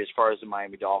history as far as the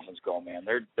Miami Dolphins go, man.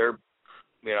 They're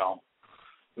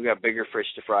we got bigger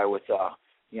fish to fry with,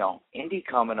 Indy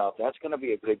coming up. That's going to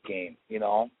be a good game,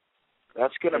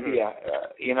 That's going to be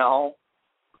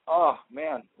oh,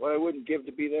 man, what I wouldn't give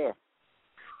to be there.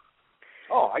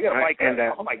 Oh, I got a mic.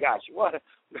 Oh, my gosh. What?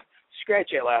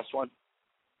 Scratch that last one.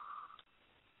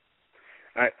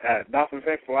 All right, Dolphins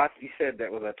fan for life, you said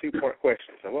that was a two-part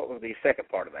question. So what was the second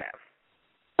part of that?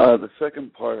 The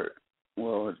second part,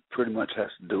 well, it pretty much has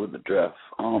to do with the draft.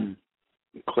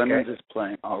 Clemens is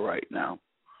playing all right now.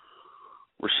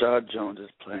 Rashad Jones is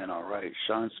playing all right.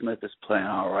 Sean Smith is playing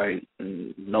all right.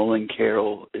 And Nolan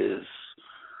Carroll is,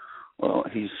 well,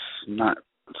 he's not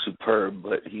superb,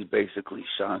 but he's basically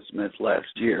Sean Smith last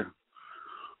year.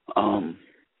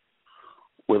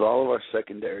 With all of our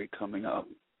secondary coming up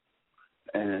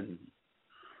and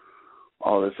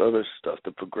all this other stuff,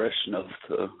 the progression of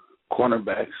the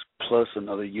cornerbacks plus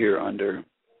another year under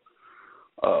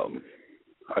our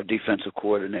defensive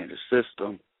coordinator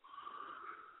system,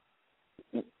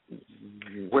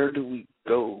 where do we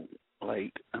go? I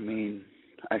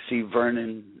see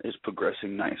Vernon is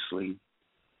progressing nicely.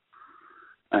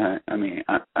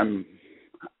 I'm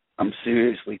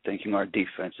seriously thinking our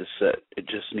defense is set. It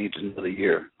just needs another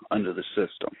year under the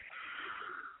system.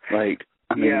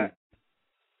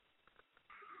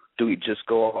 Do we just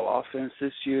go all offense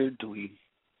this year? Do we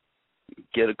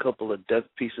get a couple of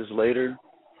depth pieces later?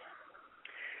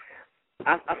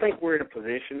 I think we're in a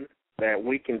position that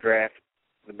we can draft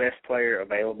the best player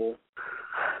available,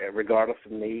 regardless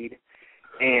of need.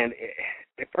 And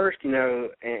at first,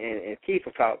 and Keith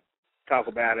will talk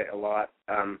about it a lot.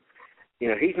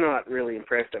 He's not really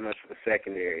impressed that much with the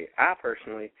secondary. I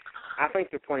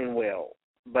think they're playing well,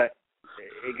 but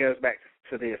it goes back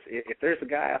to this: if there's a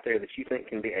guy out there that you think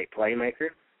can be a playmaker,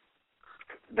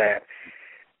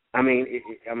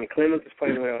 Clemens is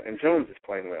playing well and Jones is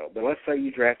playing well. But let's say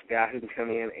you draft a guy who can come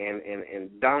in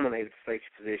and dominate the safety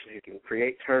position, who can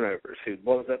create turnovers, who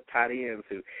blows up tight ends,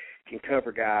 who can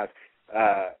cover guys,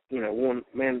 one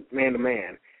man to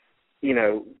man.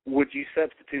 Would you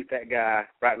substitute that guy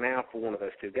right now for one of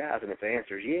those two guys? And if the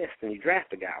answer is yes, then you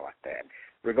draft a guy like that,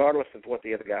 regardless of what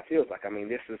the other guy feels like.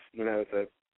 This is,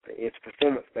 it's a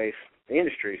performance-based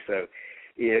industry, so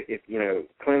if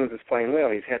Clemens is playing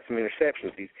well, he's had some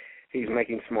interceptions, he's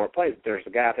making smart plays. If there's a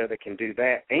guy out there that can do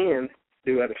that and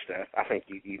do other stuff, I think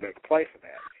you make a play for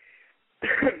that.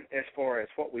 As far as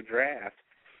what we draft,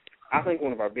 I think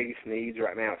one of our biggest needs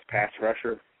right now is pass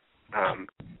rusher.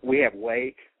 We have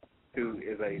Wake, who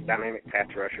is a dynamic pass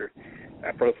rusher.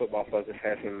 Pro Football Focus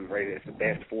has him rated as the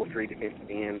best 4-3 defensive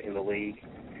end in the league.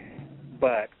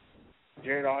 But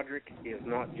Jared Audrick is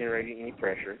not generating any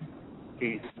pressure.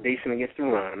 He's decent against the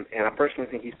run, and I personally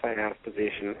think he's playing out of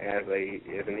position as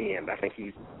an end. I think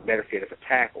he's better fit as a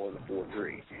tackle in the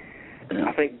 4-3.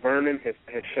 I think Vernon has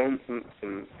shown some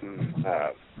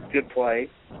good play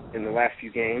in the last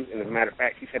few games, and as a matter of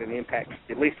fact, he's had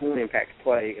at least one impact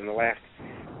play in the last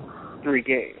 3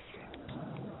 games,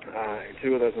 and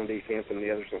 2 of those on defense and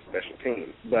the others on special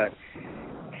teams. But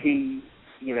he,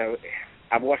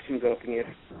 I've watched him go up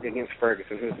against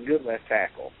Ferguson, who's a good left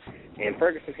tackle, and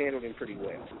Ferguson handled him pretty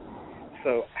well.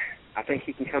 So I think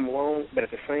he can come along, but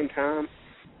at the same time,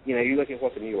 you know, you look at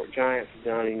what the New York Giants have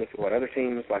done, you look at what other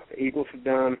teams like the Eagles have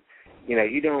done, you know,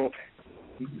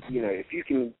 if you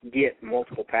can get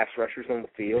multiple pass rushers on the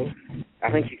field,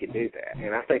 I think you can do that.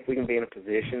 And I think we can be in a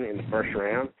position in the first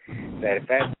round that if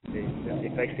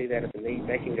they see that as a need,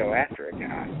 they can go after a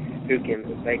guy who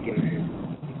they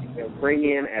can bring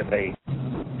in as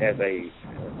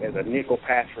a nickel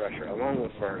pass rusher along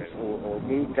with Vernon, or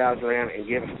move guys around and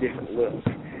give us different looks.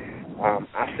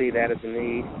 I see that as a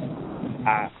need.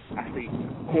 I see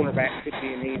cornerback could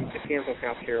be a need. It depends on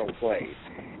how Carroll plays.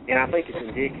 And I think it's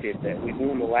indicative that we've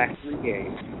won the last 3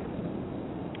 games,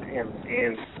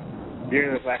 and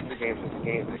during those last 3 games was the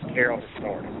games that Carroll has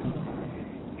started.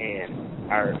 And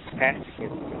our pass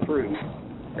defense has improved.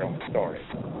 Carroll has started.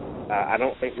 I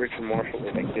don't think Richard Marshall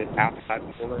is a good outside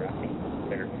corner. I think he's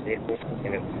better nickel,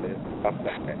 and it's a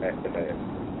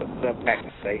sub-back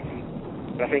to safety.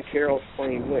 But I think Carroll's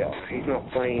playing well. He's not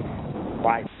playing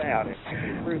lights out, and he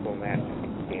can improve on that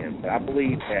if he can. But I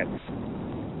believe that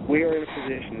we are in a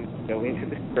position to go into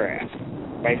this draft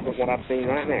based on what I've seen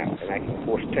right now, and that can, of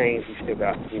course, change. We've still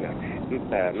got, 9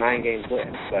 games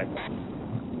left. But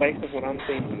based on what I'm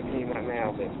seeing from the team right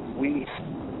now, that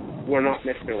we're not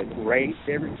necessarily great at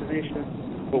every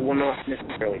position, but we're not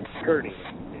necessarily hurting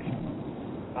every position.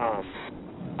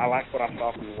 I like what I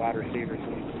saw from the wide receivers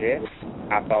in the Jets.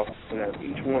 I thought,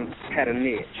 each one had a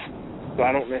niche. So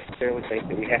I don't necessarily think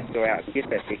that we have to go out and get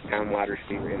that big-time wide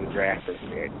receiver in the draft.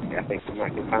 I think we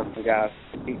might find some guys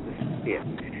to keep this fit.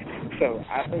 So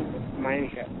I think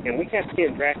Miami and we have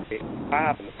 10 draft picks,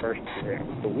 5 in the first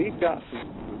round. So we've got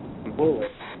some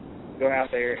bullets to go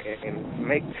out there and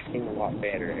make this team a lot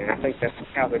better. And I think that's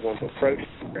how they're going to approach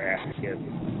the draft. Because,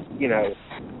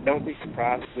 don't be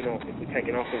surprised if we take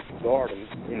an offensive guard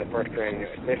in the first round,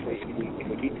 especially if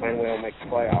we keep playing well and make the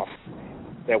playoffs,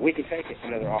 that we can take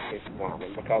another offensive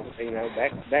lineman, because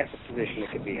that's a position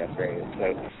that could be upgraded.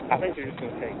 So I think they're just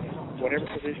going to take whatever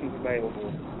position's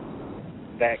available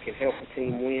that can help the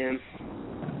team win.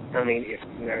 I mean,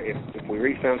 if we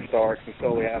re-sign Starks and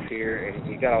Soley out here, and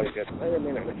you got all these guys, wait a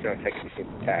minute, let's take a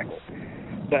defensive tackle.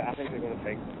 But I think they're going to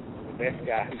take the best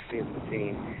guy who fits the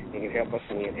team and can help us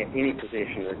win at any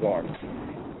position regardless.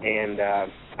 And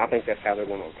I think that's how they're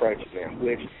going to approach it now,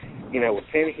 which, with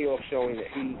Tannehill showing that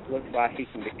he looks like he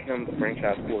can become the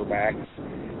franchise quarterback,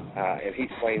 and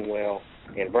he's playing well,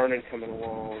 and Vernon coming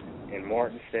along, and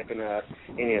Martin stepping up,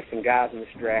 and some guys in this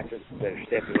draft that are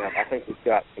stepping up, I think we've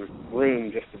got some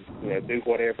room just to do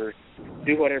whatever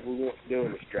we want to do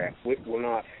in this draft. We're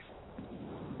not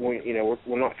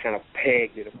kind of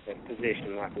pegged at a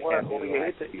position like we have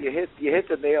been. You hit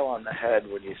the nail on the head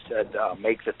when you said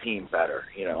make the team better.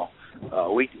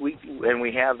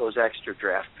 We have those extra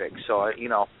draft picks. So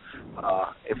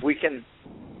if we can,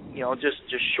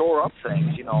 just shore up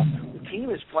things. The team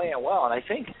is playing well, and I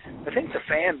think the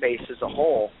fan base as a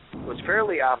whole was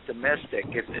fairly optimistic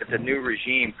at the new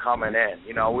regime coming in.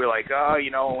 We're like,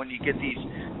 when you get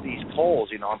these polls,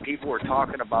 and people were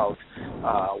talking about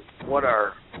what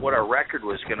our record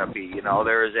was going to be.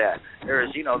 There is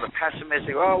the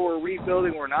pessimistic, we're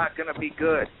rebuilding, we're not going to be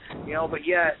good. But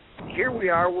yet here we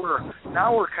are, we're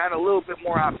kind of a little bit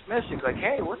more optimistic, like,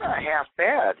 hey, we're not half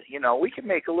bad. We can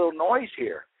make a little noise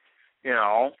here.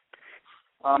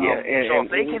 If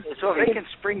they can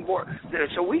springboard,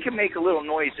 so we can make a little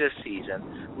noise this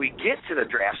season. We get to the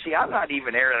draft. See, I'm not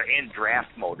even in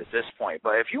draft mode at this point,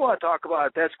 but if you want to talk about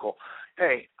it, that's cool.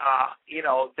 Hey,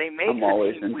 they make. I'm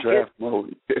always in draft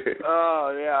mode.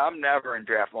 Oh yeah, I'm never in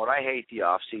draft mode. I hate the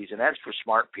off season. That's for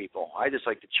smart people. I just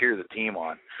like to cheer the team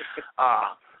on.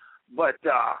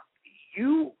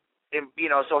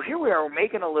 So here we are, we're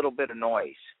making a little bit of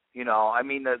noise.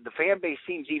 The fan base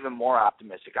seems even more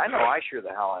optimistic. I know I sure the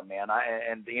hell am, man.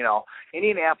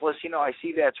 Indianapolis, I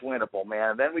see that's winnable,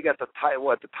 man. Then we got the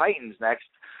Titans next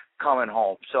coming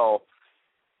home. So,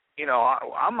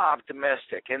 I'm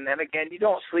optimistic. And then again, you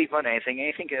don't sleep on anything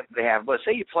they have. But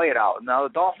say you play it out. Now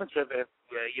the Dolphins have,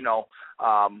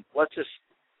 let's just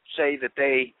say that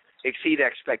they exceed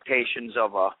expectations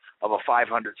of a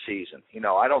 500 season.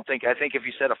 I think if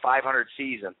you said a 500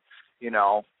 season,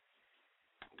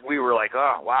 we were like,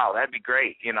 oh, wow, that'd be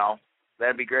great,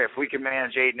 That'd be great. If we can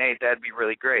manage 8-8, that'd be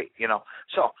really great,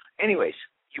 So, anyways,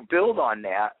 you build on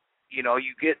that. You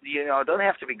get, it doesn't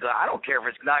have to be, I don't care if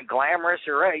it's not glamorous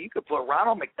or, you could put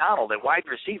Ronald McDonald at wide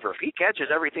receiver. If he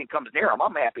catches, everything comes near him.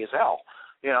 I'm happy as hell,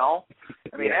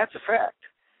 That's a fact.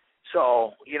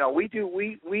 So,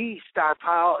 we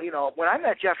stockpile, when I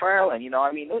met Jeff Ireland,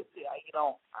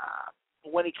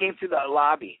 when he came through the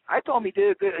lobby, I told him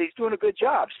he's doing a good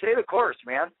job. Stay the course,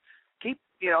 man.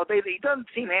 he doesn't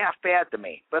seem half bad to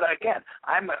me. But again,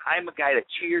 I'm a guy that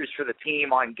cheers for the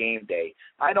team on game day.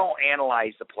 I don't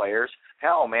analyze the players.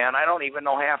 Hell, man, I don't even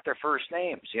know half their first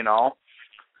names.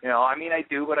 I mean, I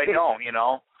do, but I don't.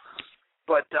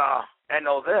 But I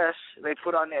know this: they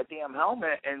put on that damn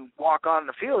helmet and walk on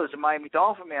the field as a Miami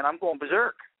Dolphin, man. I'm going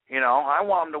berserk. I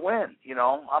want them to win.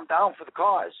 I'm down for the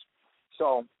cause.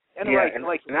 So anyway,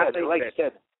 like you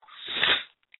said.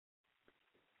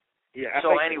 Yeah.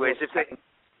 So, anyways,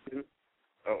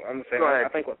 I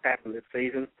think what's happened this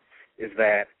season is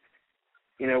that,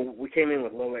 we came in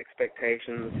with low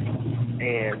expectations,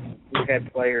 and we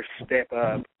had players step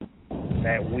up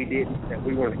that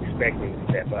we weren't expecting to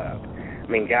step up. I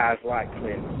mean, guys like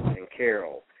Clinton and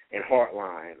Carroll and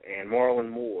Hartline and Marlon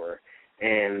Moore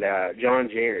and John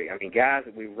Jerry. I mean, guys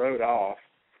that we wrote off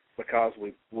because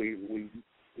we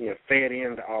fed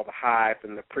into all the hype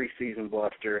and the preseason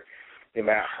bluster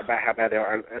about how bad they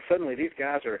are. And suddenly these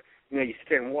guys are, you sit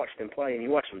there and watch them play, and you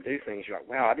watch them do things, you're like,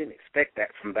 wow, I didn't expect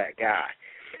that from that guy.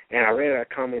 And I read a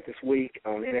comment this week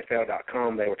on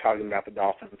NFL.com. They were talking about the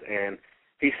Dolphins, and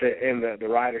he said, and the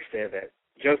writer said that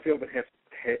Joe Philbin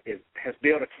has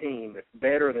built a team that's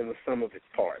better than the sum of its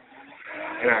parts.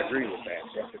 And I agree with that.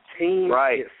 That the team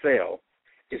itself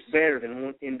is better than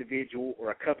one individual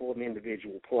or a couple of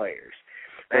individual players.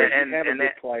 And you have a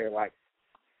good player like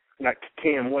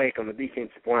Cam Wake on the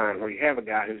defensive line, where you have a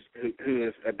guy who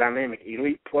is a dynamic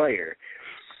elite player,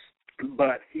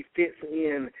 but he fits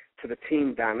in to the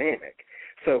team dynamic.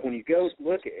 So when you go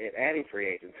look at adding free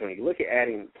agents, when you look at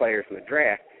adding players in the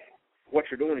draft, what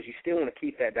you're doing is you still want to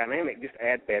keep that dynamic, just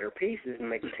add better pieces and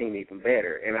make the team even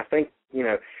better. And I think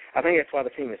that's why the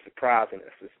team is surprising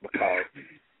us, is because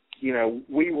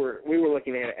we were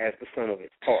looking at it as the sum of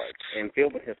its parts, and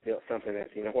Philbin has built something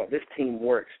that's, this team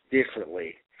works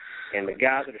differently. And the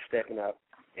guys that are stepping up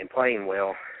and playing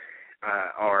well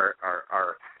are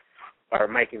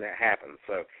making that happen.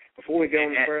 So before we go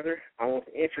any further, I want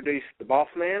to introduce the boss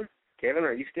man. Kevin,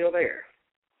 are you still there?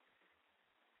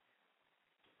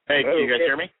 Hey, can you guys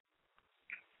hear me?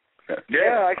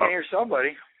 Yeah, I can hear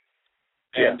somebody.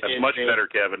 Yeah, that's much better,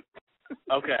 Kevin.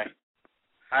 Okay.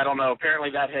 I don't know. Apparently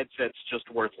that headset's just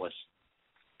worthless.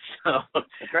 So,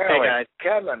 apparently. Hey, guys.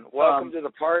 Kevin, welcome to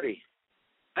the party.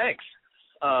 Thanks.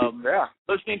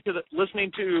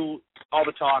 Listening to all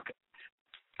the talk,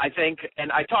 I think,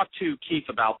 and I talked to Keith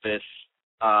about this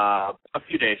a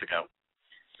few days ago,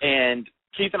 and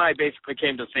Keith and I basically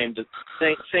came to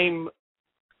the same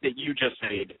that you just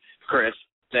said, Chris,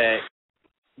 that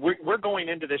we're going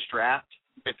into this draft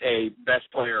with a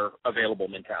best player available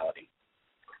mentality.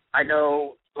 I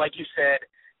know, like you said,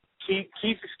 Keith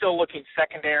is still looking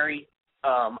secondary.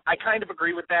 I kind of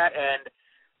agree with that, and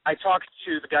I talked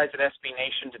to the guys at SB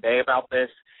Nation today about this.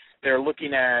 They're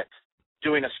looking at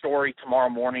doing a story tomorrow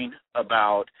morning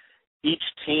about each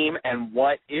team and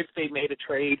what, if they made a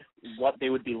trade, what they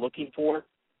would be looking for.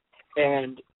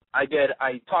 And I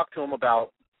talked to them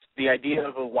about the idea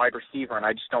of a wide receiver, and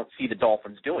I just don't see the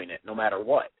Dolphins doing it no matter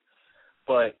what.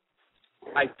 But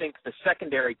I think the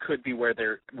secondary could be where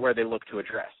they look to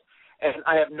address. And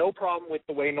I have no problem with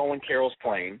the way Nolan Carroll's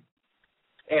playing.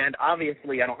 And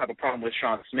obviously I don't have a problem with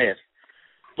Sean Smith.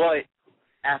 But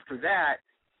after that,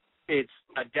 it's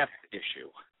a depth issue.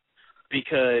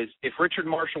 Because if Richard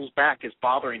Marshall's back is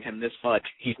bothering him this much,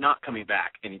 he's not coming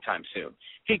back anytime soon.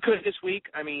 He could this week.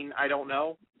 I mean, I don't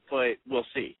know, but we'll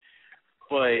see.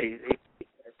 But he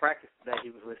practice today, he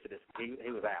was listed as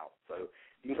he was out. So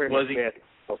you can pretty much bet he's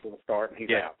supposed to start and he's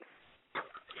out.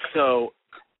 So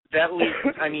that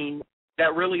leaves,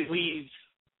 that really leaves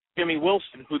Jimmy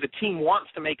Wilson, who the team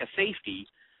wants to make a safety,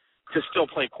 to still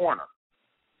play corner.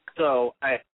 So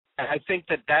I think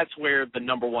that's where the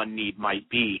number one need might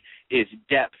be, is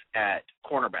depth at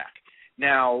cornerback.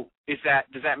 Now, does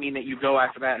that mean that you go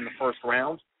after that in the first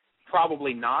round?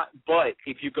 Probably not, but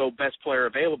if you go best player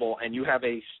available and you have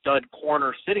a stud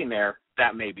corner sitting there,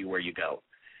 that may be where you go.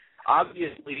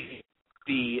 Obviously,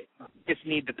 the biggest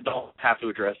need that the Dolphins have to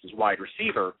address is wide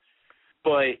receiver,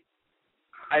 but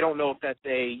I don't know if that's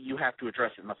you have to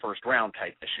address it in the first round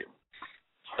type issue.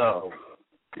 So,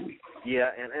 yeah,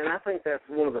 and I think that's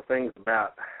one of the things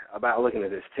about looking at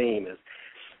this team is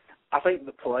I think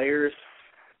the players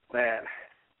that,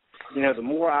 the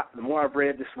more I've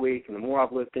read this week and the more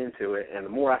I've looked into it and the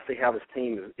more I see how this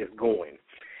team is going,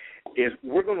 is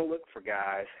we're going to look for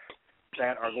guys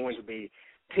that are going to be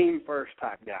team first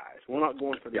type guys. We're not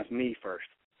going for these me first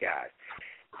guys.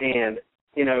 And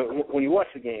when you watch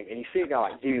the game and you see a guy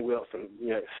like Jimmy Wilson,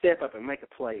 step up and make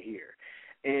a play here,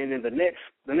 and in the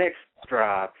next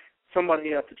drive,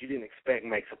 somebody else that you didn't expect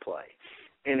makes a play,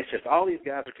 And it's just all these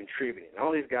guys are contributing.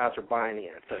 All these guys are buying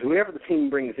in. So whoever the team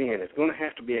brings in is going to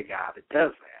have to be a guy that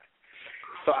does that.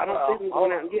 So I don't see them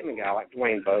going out and getting a guy like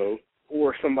Dwayne Bowe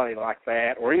or somebody like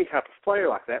that or any type of player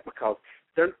like that because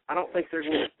I don't think they're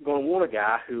going to want a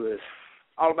guy who is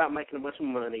all about making a bunch of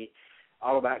money,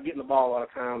 all about getting the ball a lot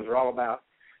of times, or all about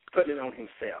putting it on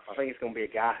himself. I think it's going to be a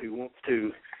guy who's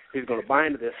going to buy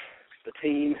into the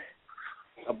team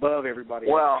above everybody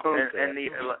else. Well, and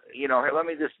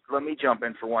let me jump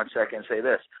in for 1 second and say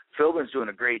this: Philbin's doing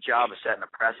a great job of setting a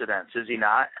precedent, is he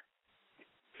not?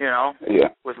 Yeah.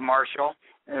 With Marshall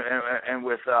and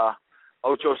with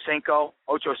Ocho Cinco.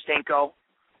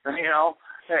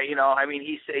 I mean,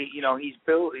 he's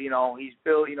built.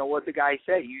 What the guy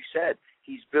said. You said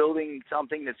he's building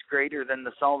something that's greater than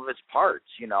the sum of its parts.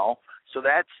 So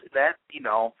that's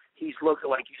he's looking,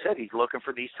 like you said, he's looking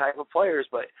for these type of players.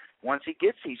 But once he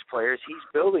gets these players, he's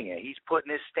building it. He's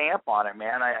putting his stamp on it,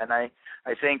 man. I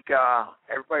think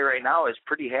everybody right now is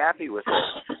pretty happy with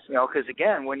it. Because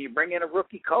again, when you bring in a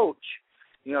rookie coach,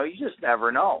 you just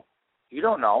never know. You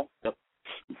don't know. Yep.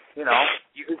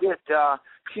 You could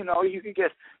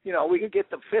get, we could get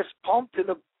the fist pumped to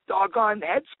the doggone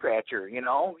head scratcher. You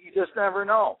just never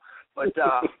know. But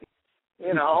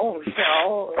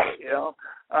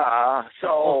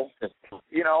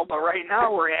but right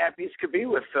now we're happy as could be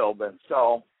with Philbin.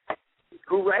 So,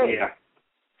 hooray! Yeah.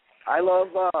 I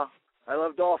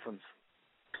love Dolphins.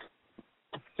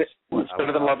 It's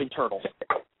better than loving turtles.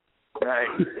 Right.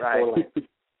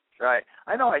 Right.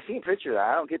 I know. I seen a picture of that.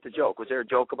 I don't get the joke. Was there a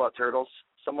joke about turtles?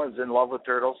 Someone's in love with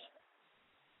turtles?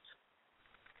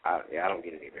 I don't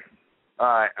get it either.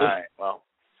 All right. Well,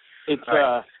 it's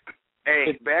hey,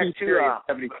 it's back to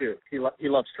 72. He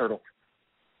loves turtles.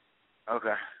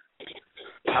 Okay.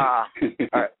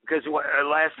 Because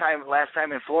last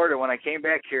time in Florida, when I came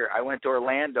back here, I went to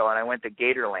Orlando and I went to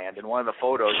Gatorland. And one of the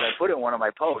photos I put in one of my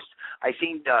posts, I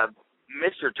seen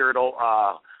Mr. Turtle,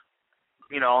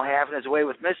 having his way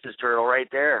with Mrs. Turtle right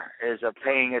there is a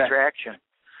paying attraction.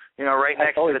 Right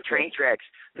next to the train tracks.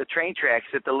 The train tracks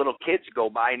that the little kids go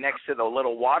by next to the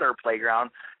little water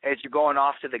playground. As you're going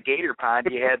off to the gator pond,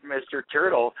 you had Mr.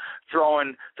 Turtle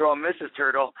throwing Mrs.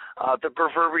 Turtle the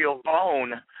proverbial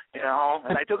bone, and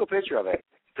I took a picture of it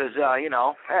because,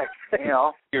 heck,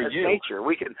 it's nature.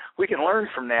 We can learn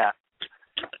from that.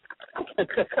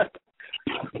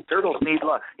 Turtles need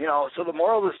love. So the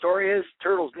moral of the story is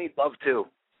turtles need love too.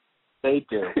 They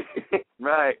do.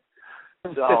 Right.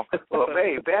 So,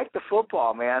 hey, back to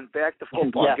football, man. Back to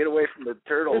football. Yeah. Get away from the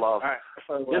turtle love. Right,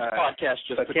 so, This podcast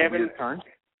just took a weird turn.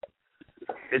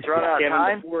 It's run out of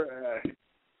time.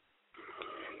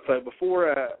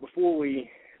 Before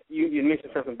you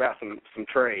mentioned something about some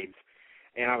trades,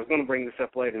 and I was going to bring this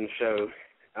up later in the show,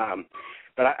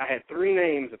 but I had three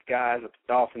names of guys that the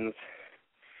Dolphins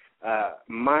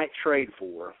might trade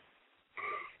for.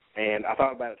 And I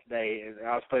thought about it today, and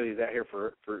I'll just play these out here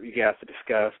for you guys to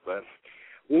discuss. But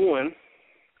one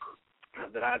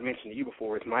that I had mentioned to you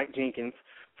before is Mike Jenkins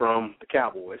from the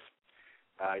Cowboys.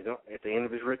 He's at the end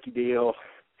of his rookie deal.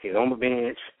 He's on the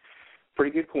bench.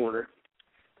 Pretty good corner.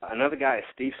 Another guy is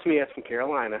Steve Smith from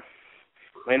Carolina.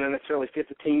 May not necessarily fit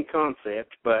the team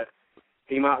concept, but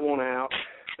he might want out.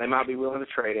 They might be willing to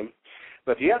trade him.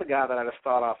 But the other guy that I just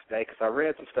thought off today, because I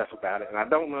read some stuff about it, and I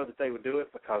don't know that they would do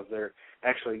it because they're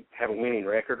actually have a winning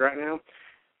record right now.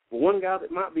 But one guy that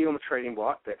might be on the trading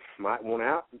block that might want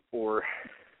out or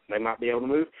they might be able to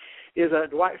move is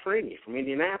Dwight Freeney from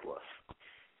Indianapolis.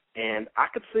 And I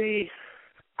could see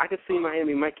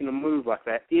Miami making a move like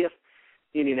that if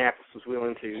Indianapolis was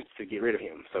willing to get rid of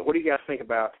him. So what do you guys think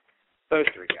about those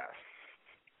three guys?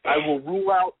 I will rule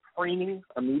out Freeney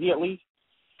immediately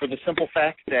for the simple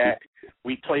fact that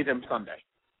we play them Sunday.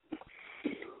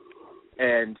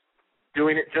 And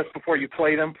doing it just before you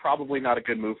play them, probably not a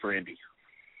good move for Indy.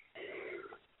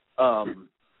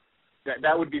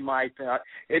 That would be my thought.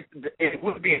 It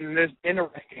would be an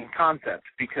interesting concept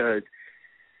because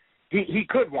he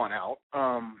could want out.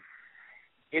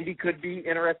 Indy could be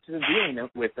interested in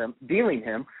dealing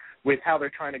him with how they're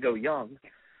trying to go young.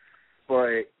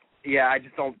 But yeah, I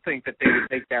just don't think that they would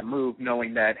make that move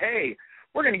knowing that, hey,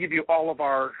 we're going to give you all of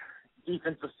our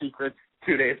defensive secrets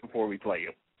 2 days before we play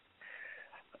you.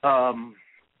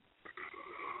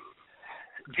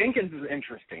 Jenkins is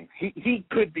interesting. He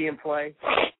could be in play.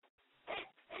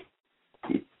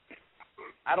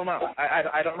 I don't know.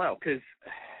 I don't know because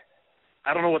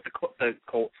I don't know what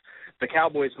the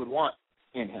Cowboys would want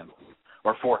in him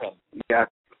or for him. Yeah.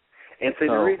 And see,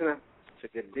 the reason it's a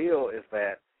good deal is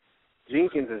that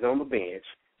Jenkins is on the bench.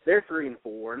 They're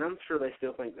 3-4, and I'm sure they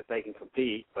still think that they can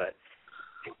compete. But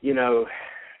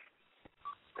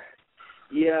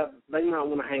yeah, they might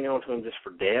want to hang on to him just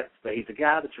for depth, but he's a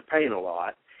guy that you're paying a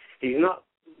lot. He's not,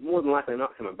 more than likely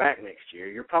not coming back next year.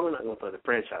 You're probably not going to put the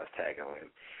franchise tag on him.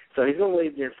 So he's going to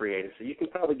leave there free agency. So you can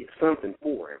probably get something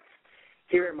for him.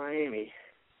 Here at Miami,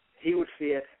 he would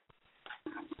fit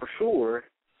for sure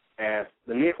as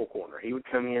the nickel corner. He would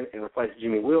come in and replace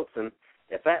Jimmy Wilson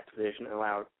at that position and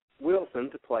allow Wilson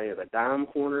to play as a dime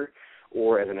corner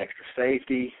or as an extra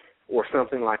safety or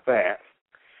something like that.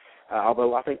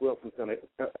 Although I think Wilson's done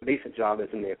a decent job as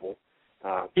a nickel.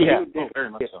 He would very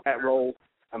much get so. that role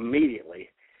immediately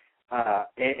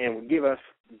and would give us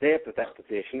depth at that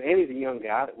position. And he's a young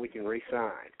guy that we can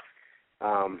re-sign.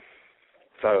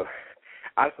 So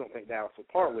I just don't think Dallas will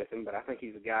part with him, but I think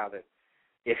he's a guy that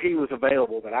if he was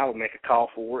available that I would make a call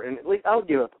for, and at least I would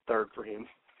give up a third for him.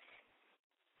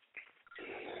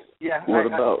 Yeah. What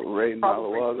about Ray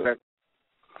Malawaga?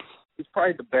 He's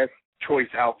probably the best choice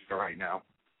out there right now.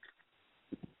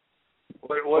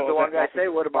 What the one guy say?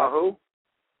 What about who?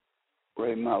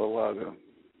 Ray Malawaga.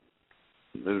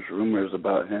 There's rumors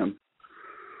about him.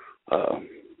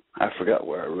 I forgot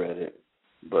where I read it,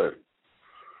 but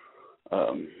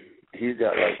he's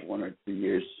got like 1 or 2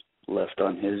 years left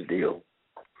on his deal,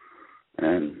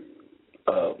 and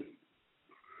I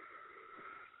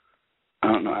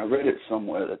don't know. I read it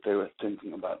somewhere that they were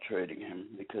thinking about trading him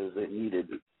because they needed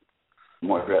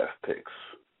more draft picks,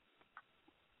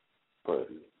 but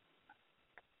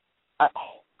I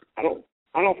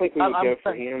don't think we would go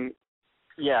for him.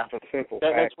 Yeah, for the simple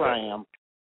that's fact where I am.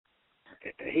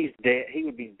 He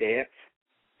would be depth,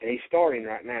 and he's starting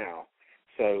right now.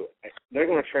 So they're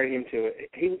going to trade him to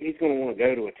he's going to want to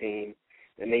go to a team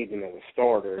that needs him as a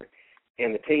starter,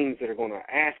 and the teams that are going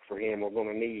to ask for him are going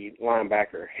to need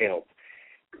linebacker help.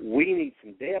 We need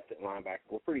some depth at linebacker.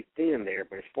 We're pretty thin there,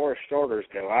 but as far as starters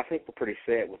go, I think we're pretty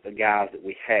set with the guys that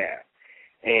we have.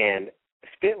 And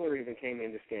Spittler even came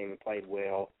in this game and played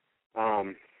well.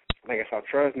 I think I saw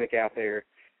Trusnick out there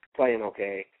playing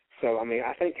okay. So, I mean,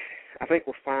 I think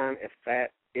we're fine at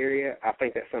that area. I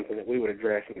think that's something that we would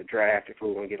address in the draft if we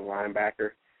were going to get a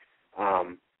linebacker.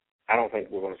 I don't think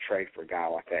we're going to trade for a guy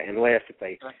like that unless it's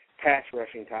a pass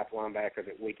rushing type linebacker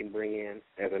that we can bring in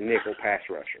as a nickel pass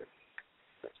rusher.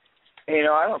 You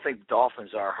know, I don't think the Dolphins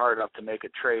are hard up to make a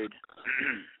trade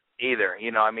either.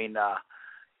 You know, I mean,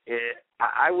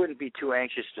 I wouldn't be too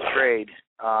anxious to trade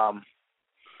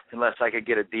unless I could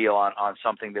get a deal on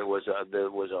something that was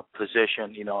a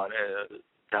position, you know,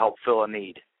 to help fill a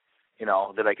need, you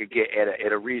know, that I could get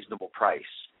at a reasonable price.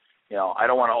 You know, I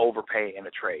don't want to overpay in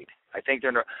a trade. I think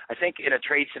in a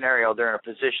trade scenario they're in a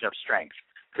position of strength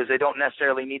because they don't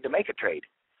necessarily need to make a trade.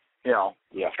 You know,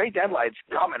 trade deadline's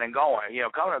coming and going. You know,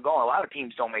 coming and going. A lot of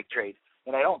teams don't make trades,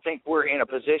 and I don't think we're in a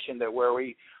position where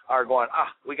we are going.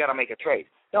 We got to make a trade.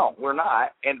 No, we're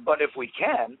not. But if we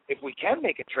can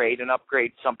make a trade and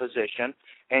upgrade some position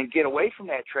and get away from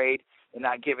that trade and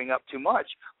not giving up too much,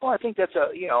 well, I think that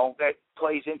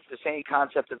plays into the same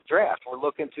concept of the draft.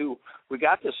 We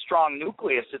got this strong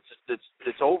nucleus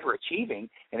that's overachieving,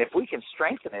 and if we can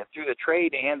strengthen it through the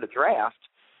trade and the draft,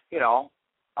 you know,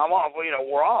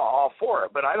 we're all for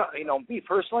it. But I don't, me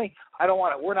personally, I don't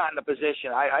want to. We're not in a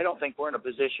position. I don't think we're in a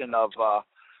position of.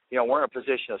 We're in a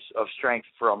position of strength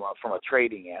from a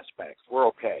trading aspect. We're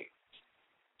okay.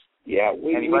 Yeah,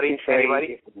 we can trade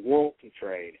anybody? if we want to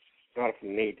trade, not if we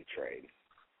need to trade.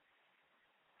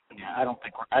 Yeah, I don't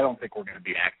think we're going to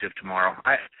be active tomorrow.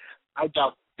 I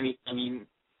doubt. I mean,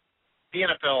 the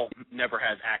NFL never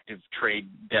has active trade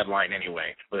deadline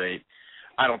anyway, but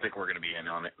I don't think we're going to be in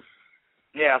on it.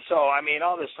 Yeah, so I mean,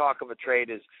 all this talk of a trade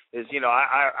is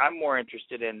I'm more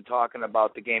interested in talking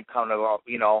about the game coming up.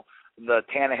 You know, the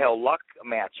Tannehill-Luck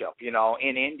matchup, you know,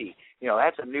 in Indy. You know,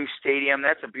 that's a new stadium.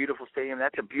 That's a beautiful stadium.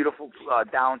 That's a beautiful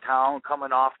downtown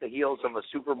coming off the heels of a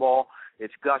Super Bowl.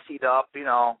 It's gussied up, you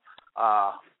know.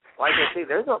 Like I say,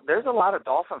 there's a lot of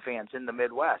Dolphin fans in the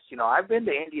Midwest. You know, I've been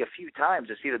to Indy a few times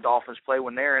to see the Dolphins play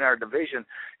when they're in our division,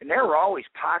 and there were always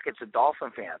pockets of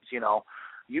Dolphin fans, you know.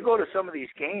 You go to some of these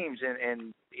games,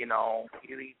 and you know,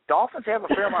 the Dolphins have a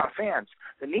fair amount of fans.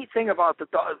 The neat thing about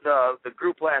the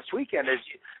group last weekend is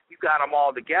you got them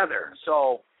all together.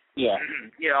 So, yeah,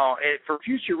 you know, for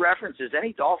future references,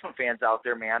 any Dolphin fans out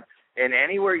there, man, and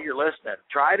anywhere you're listening,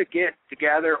 try to get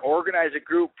together, organize a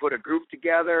group, put a group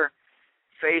together,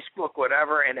 Facebook,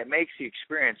 whatever, and it makes the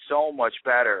experience so much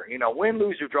better. You know, win,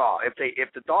 lose, or draw. If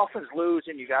the Dolphins lose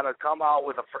and you got to come out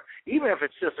with even if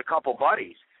it's just a couple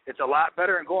buddies. It's a lot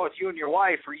better than going with you and your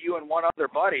wife or you and one other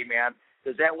buddy, man,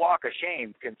 because that walk of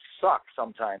shame can suck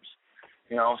sometimes,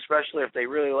 you know, especially if they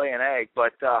really lay an egg.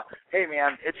 But, hey,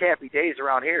 man, it's happy days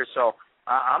around here, so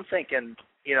I'm thinking,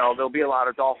 you know, there'll be a lot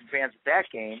of Dolphin fans at that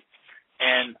game.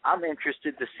 And I'm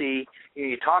interested to see,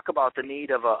 you talk about the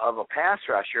need of a pass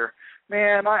rusher.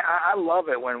 Man, I love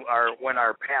it when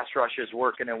our pass rush is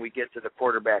working and we get to the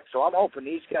quarterback. So I'm hoping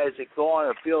these guys that go on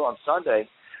the field on Sunday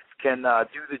can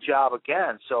do the job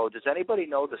again. So does anybody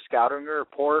know the scouting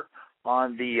report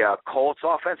on the Colts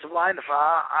offensive line?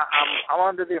 I'm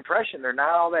under the impression they're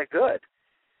not all that good.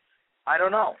 I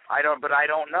don't know. I don't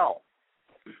know.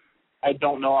 I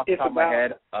don't know off the top of my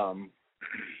head.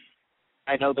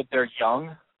 I know that they're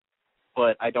young,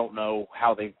 but I don't know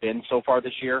how they've been so far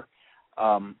this year.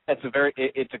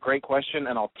 It's a great question,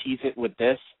 and I'll tease it with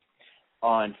this.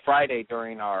 On Friday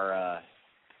during our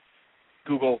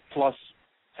Google Plus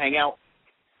Hangout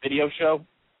video show,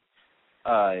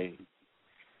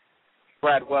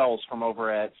 Brad Wells from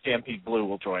over at Stampede Blue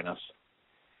will join us.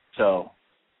 So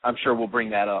I'm sure we'll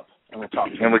bring that up and we'll talk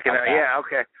to him. And we can,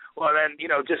 okay. Well, then,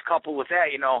 just couple with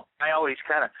that, I always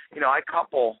kind of, I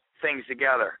couple things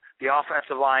together, the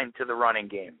offensive line to the running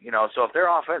game. So if their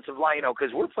offensive line,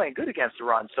 because we're playing good against the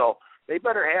run, so they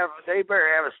better have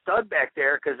a stud back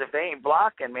there, because if they ain't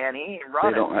blocking, man, he ain't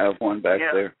running. They don't have one back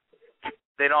there.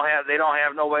 They don't have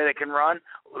nobody that can run.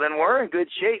 Well, then we're in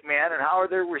good shape, man. And how are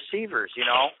their receivers?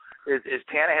 Is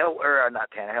Tannehill, or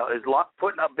not Tannehill, is Luck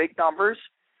putting up big numbers?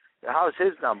 How's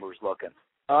his numbers looking?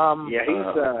 Well,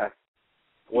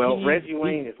 Reggie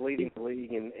Wayne is leading the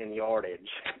league in yardage.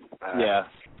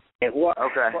 And what's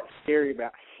scary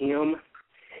about him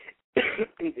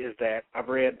is that I've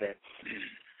read that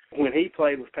when he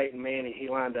played with Peyton Manning, he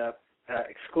lined up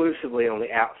exclusively on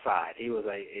the outside. He was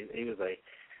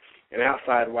an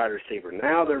outside wide receiver.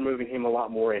 Now they're moving him a lot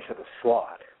more into the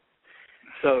slot.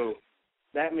 So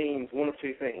that means one of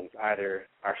two things: either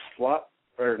our slot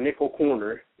or nickel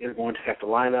corner is going to have to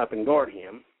line up and guard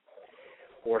him,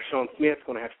 or Sean Smith's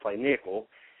going to have to play nickel,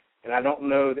 and I don't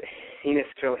know that he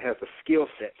necessarily has the skill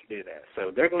set to do that.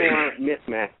 So they're going to line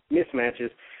up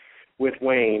mismatches with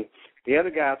Wayne. The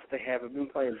other guys that they have been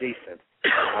playing decent,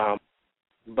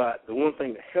 but the one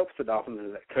thing that helps the Dolphins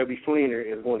is that Kobe Fleener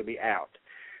is going to be out.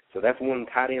 So that's one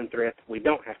tight end threat that we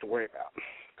don't have to worry about.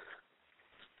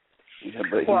 Yeah,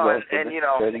 but he's also been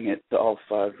spreading it to all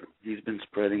five. He's been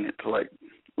spreading it to like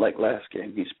last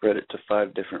game. He spread it to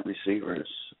 5 different receivers.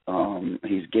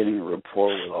 He's getting a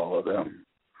rapport with all of them.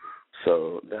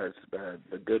 So that's bad.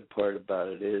 The good part about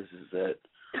it is that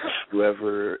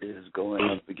whoever is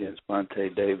going up against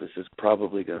Vontae Davis is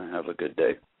probably going to have a good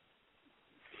day.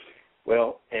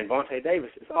 Well, and Vontae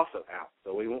Davis is also out,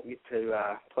 so we won't get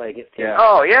to play against him.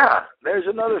 Oh, yeah. There's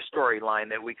another storyline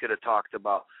that we could have talked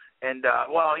about. And,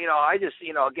 I just,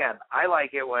 again, I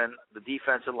like it when the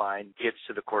defensive line gets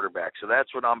to the quarterback. So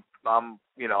that's what I'm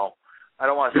I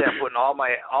don't want to say I'm putting all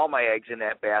my eggs in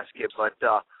that basket, but,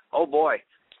 oh, boy,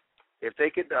 if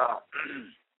they could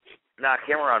knock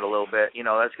him around a little bit,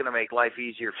 that's going to make life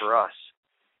easier for us.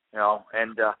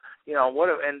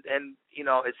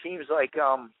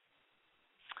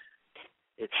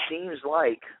 It seems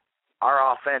like our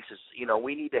offense is,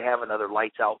 we need to have another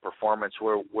lights-out performance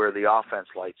where the offense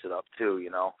lights it up too,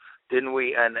 Didn't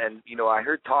we? And I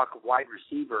heard talk wide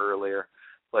receiver earlier,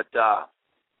 but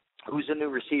who's the new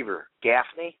receiver?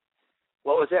 Gaffney?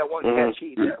 What was that one catch?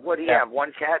 What did he have?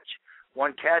 One catch?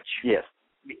 One catch? Yes.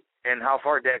 And how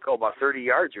far did that go? About 30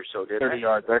 yards or so, didn't it? 30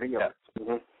 yards. 30 yards.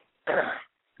 Mm-hmm.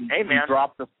 Hey, man. He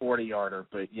dropped the 40-yarder,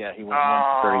 but, yeah, he went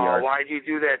 30 yards. Why'd you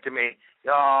do that to me?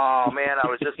 Oh, man, I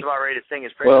was just about ready to sing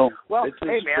his praise. Well,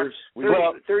 hey, man,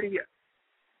 30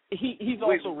 He's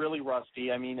also really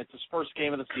rusty. I mean, it's his first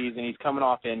game of the season. He's coming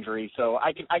off injury, so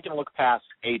I can look past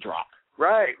a drop.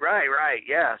 Right,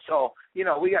 yeah. So,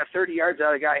 we got 30 yards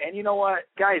out of the guy. And you know what?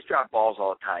 Guys drop balls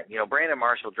all the time. Brandon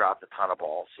Marshall dropped a ton of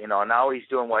balls. Now he's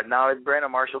doing what? Now is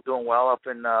Brandon Marshall doing well up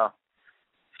in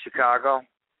Chicago?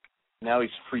 Now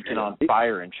he's freaking on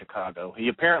fire in Chicago. He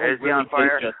apparently really on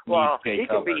fire. Just well, Jay he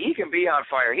can be on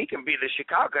fire. He can be the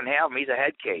Chicago can have him. He's a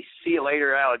head case. See you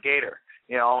later, alligator.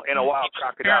 In a wild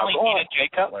crocodile. Apparently needed Jay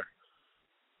Cutler.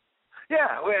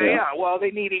 Yeah, well,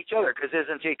 they need each other because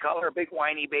isn't Jay Cutler a big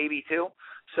whiny baby too?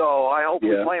 So I hope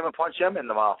we play him and punch him in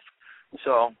the mouth.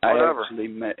 So whatever. I actually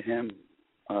met him.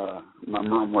 My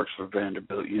mom works for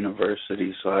Vanderbilt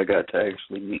University, so I got to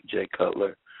actually meet Jay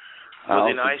Cutler.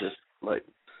 Was he nice?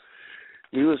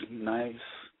 He was nice,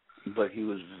 but he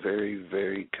was very,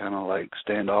 very kind of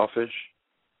standoffish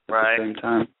at the same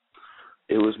time.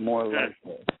 It was more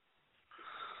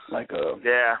like a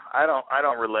yeah. I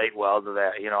don't relate well to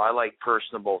that. I like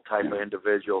personable type of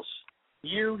individuals.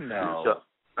 So, yeah.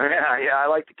 I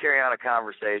like to carry on a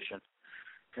conversation.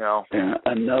 And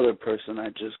another person,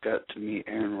 I just got to meet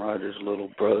Aaron Rodgers' little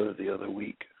brother the other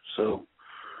week. So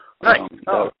that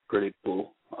was pretty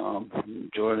cool.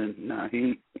 Jordan, now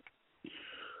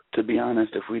to be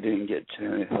honest, if we didn't get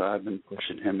Cheney, I've been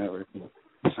pushing him ever to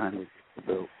sign with the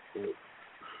Bills.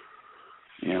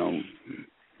 You know,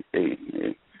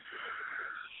 it's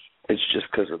just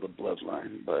because of the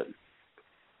bloodline, but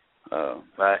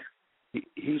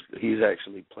he's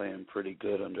actually playing pretty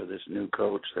good under this new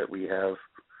coach that we have.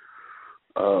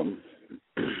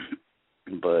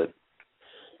 But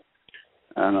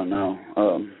I don't know.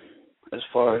 As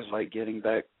far as like getting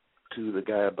back to the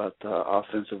guy about the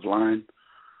offensive line,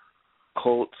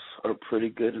 Colts are pretty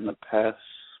good in the pass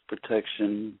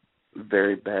protection,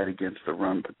 very bad against the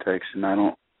run protection. I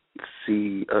don't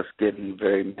see us getting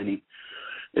very many.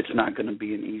 It's not going to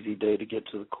be an easy day to get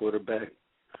to the quarterback,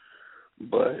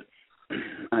 but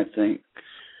I think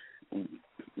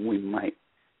we might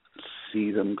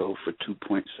see them go for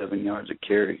 2.7 yards a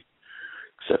carry,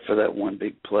 except for that one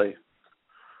big play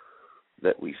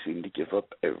that we seem to give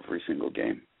up every single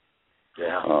game.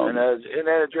 Yeah, and then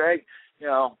a drag, you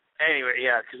know. Anyway,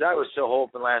 yeah, because I was still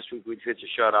hoping last week we'd pitch a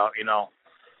shutout, you know.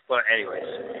 But anyways.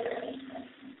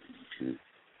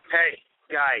 Hey,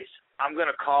 guys, I'm going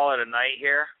to call it a night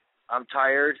here. I'm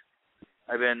tired.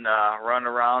 I've been running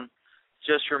around.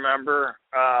 Just remember,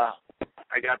 I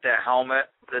got that helmet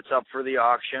that's up for the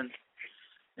auction.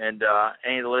 And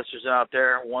any of the listeners out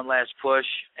there, one last push,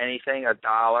 anything, $1.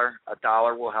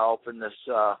 $1 will help in this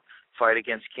fight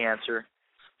against cancer.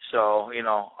 So, you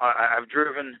know, I've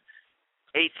driven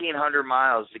 1,800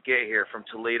 miles to get here from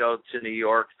Toledo to New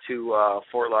York to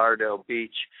Fort Lauderdale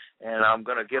Beach, and I'm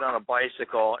going to get on a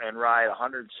bicycle and ride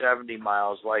 170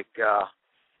 miles like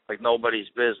nobody's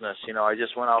business. You know, I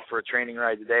just went out for a training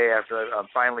ride today after I'm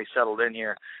finally settled in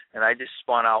here, and I just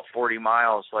spun out 40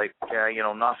 miles like,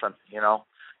 nothing, you know.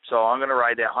 So I'm going to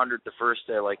ride that 100 the first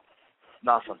day like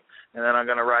nothing. And then I'm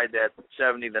going to ride that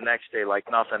 70 the next day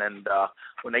like nothing. And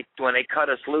when they cut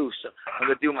us loose, I'm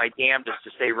going to do my damnedest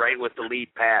to stay right with the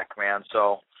lead pack, man.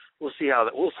 So we'll see how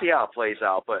it plays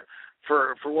out. But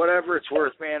for whatever it's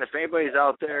worth, man, if anybody's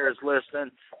out there is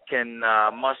listening, can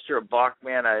muster a buck,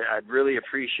 man, I'd really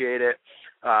appreciate it.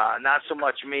 Not so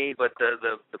much me, but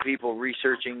the people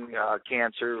researching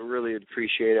cancer really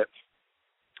appreciate it.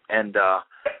 And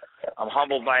I'm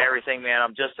humbled by everything, man.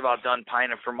 I'm just about done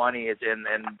pining for money, and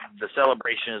the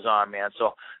celebration is on, man.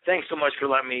 So thanks so much for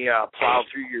letting me plow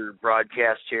through your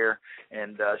broadcast here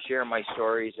and share my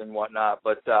stories and whatnot.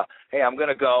 But, hey, I'm going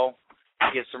to go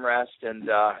get some rest, and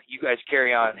you guys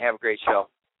carry on and have a great show.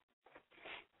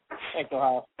 Thanks,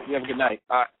 Ohio. You have a good night.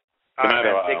 All right, Good night,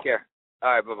 man. Ohio. Take care.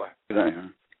 All right, bye-bye. Good night, huh?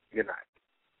 Good night.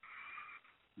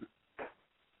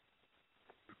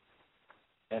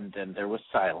 And then there was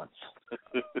silence. A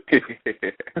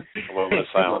little bit of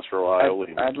silence for a while.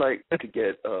 I'd like to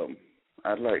get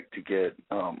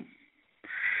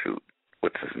shoot,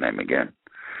 what's his name again?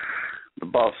 The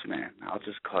boss man. I'll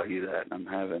just call you that. I'm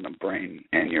having a brain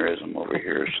aneurysm over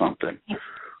here or something.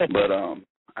 But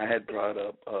I had brought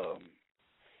up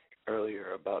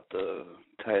earlier about the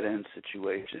tight end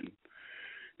situation.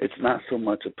 It's not so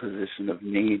much a position of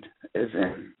need as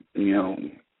in,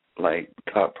 like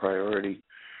top priority.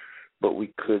 But we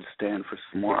could stand for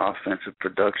some more offensive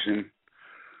production.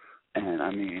 And,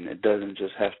 I mean, it doesn't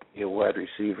just have to be a wide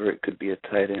receiver. It could be a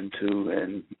tight end, too.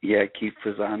 And, yeah, keep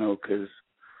Fasano because,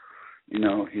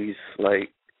 he's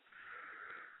like,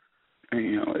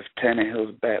 if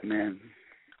Tannehill's Batman,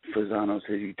 Fasano's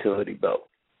his utility belt,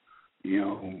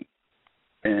 and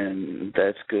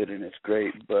that's good and it's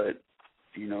great. But,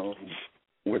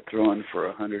 we're throwing for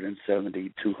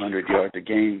 170, 200 yards a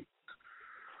game,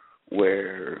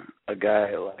 where a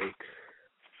guy like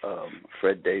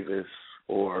Fred Davis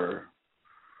or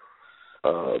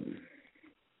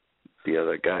the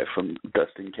other guy from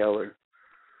Dustin Keller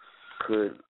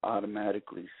could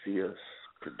automatically see us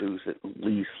produce at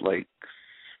least like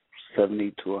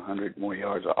 70 to 100 more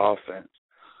yards of offense,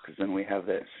 because then we have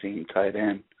that seam tight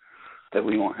end that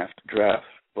we won't have to draft.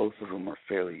 Both of them are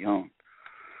fairly young.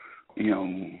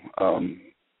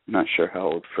 Not sure how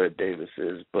old Fred Davis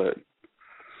is, but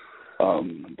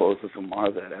both of them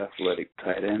are that athletic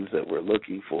tight ends that we're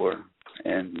looking for.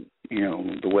 And,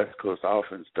 the West Coast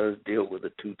offense does deal with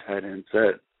a two tight end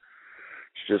set.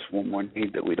 It's just one more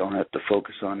need that we don't have to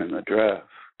focus on in the draft,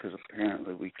 because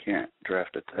apparently we can't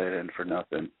draft a tight end for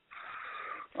nothing.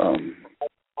 I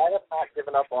have not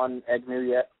given up on Egner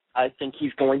yet. I think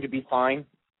he's going to be fine.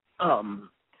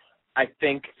 I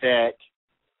think that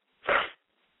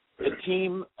the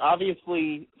team,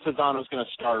 obviously, Fasano's going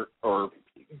to start or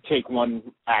take one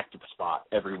active spot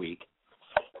every week.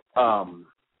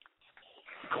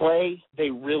 Clay, they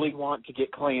really want to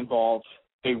get Clay involved.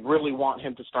 They really want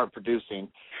him to start producing.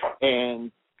 And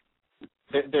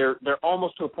they're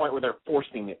almost to a point where they're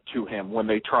forcing it to him when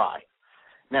they try.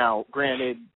 Now,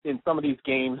 granted, in some of these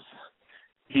games,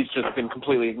 he's just been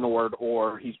completely ignored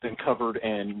or he's been covered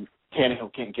and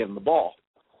Tannehill can't give him the ball.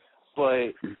 But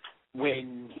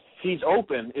when he's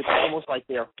open, it's almost like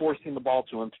they are forcing the ball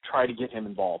to him to try to get him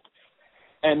involved.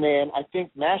 And then I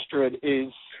think Mastrid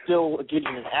is still getting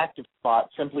an active spot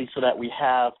simply so that we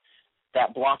have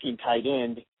that blocking tight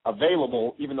end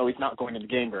available, even though he's not going in the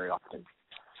game very often.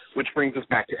 Which brings us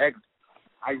back to Agnew.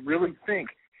 I really think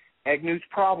Agnew's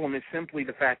problem is simply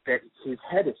the fact that his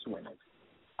head is swimming.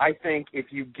 I think if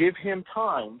you give him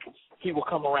time, he will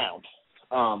come around.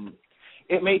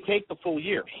 It may take the full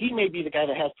year. He may be the guy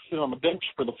that has to sit on the bench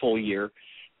for the full year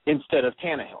instead of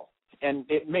Tannehill. And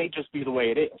it may just be the way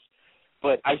it is.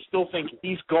 But I still think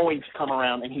he's going to come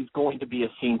around and he's going to be a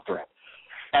seam threat.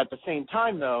 At the same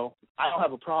time, though, I don't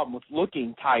have a problem with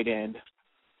looking tight end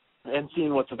and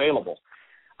seeing what's available.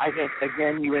 I think,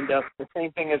 again, you end up the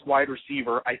same thing as wide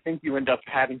receiver. I think you end up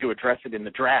having to address it in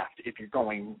the draft if you're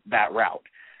going that route.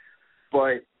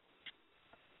 But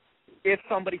if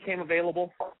somebody came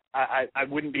available, I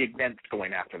wouldn't be against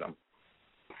going after them.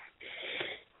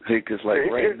 Because, like,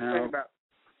 right now...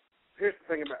 Here's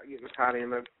the thing about getting a tight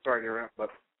end. I'm sorry to interrupt, but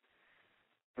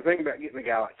the thing about getting a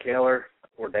guy like Keller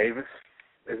or Davis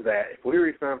is that if we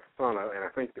re-sign Fasano, and I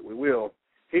think that we will,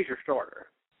 he's your starter.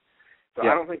 So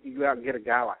I don't think you go out and get a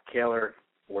guy like Keller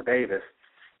or Davis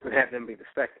and have them be the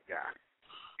second guy.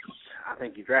 I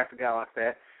think you draft a guy like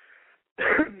that,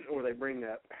 or they bring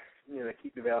up, they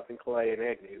keep developing Clay and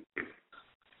Agnew.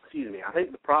 Excuse me. I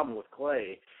think the problem with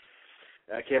Clay,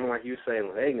 Kevin, like you were saying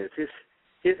with Agnew, is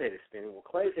his head is spinning. Well,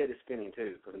 Clay's head is spinning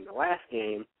too, because in the last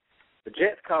game, the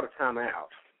Jets called a timeout,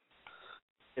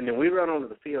 and then we run onto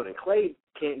the field, and Clay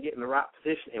can't get in the right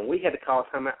position, and we had to call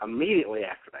a timeout immediately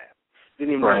after that.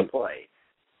 Didn't even run play.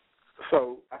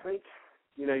 So I think,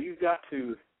 you've got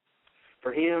to,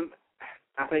 for him,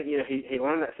 I think, he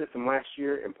learned that system last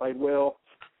year and played well.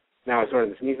 Now he's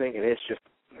learning this new thing, and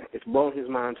it's blowing his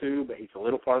mind too, but he's a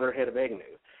little farther ahead of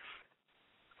Agnew.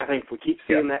 I think if we keep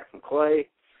seeing that from Clay,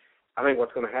 I think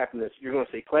what's going to happen is you're going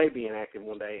to see Clay being active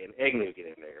one day and Agnew get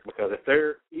in there, because if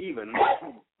they're even,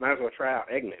 might as well try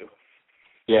out Agnew.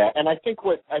 Yeah, and I think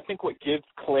what gives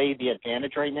Clay the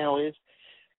advantage right now is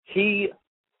he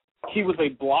was a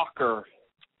blocker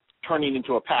turning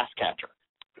into a pass catcher,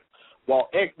 while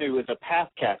Agnew is a pass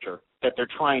catcher that they're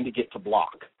trying to get to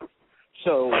block.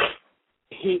 So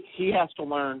he has to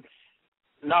learn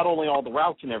not only all the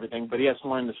routes and everything, but he has to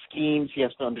learn the schemes. He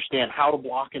has to understand how to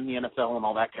block in the NFL and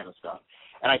all that kind of stuff.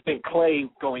 And I think Clay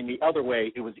going the other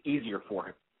way, it was easier for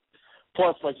him.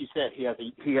 Plus, like you said, he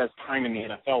has time in the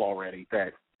NFL already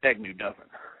that Agnew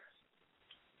doesn't.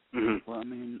 Mm-hmm. Well, I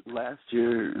mean, last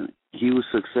year he was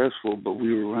successful, but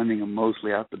we were running him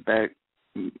mostly out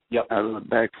out of the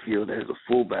backfield as a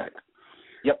fullback.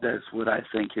 Yep. That's what I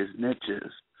think his niche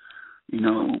is.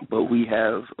 But we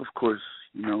have, of course,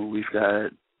 we've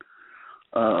got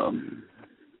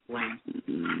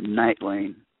Night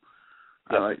Lane.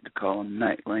 I like to call him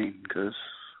Night Lane because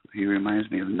he reminds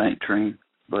me of Night Train.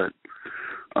 But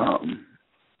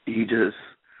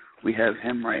we have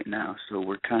him right now, so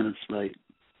we're kind of like,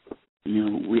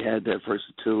 we had that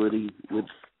versatility with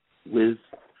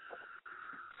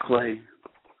Clay.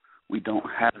 We don't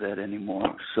have that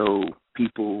anymore, so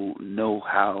people know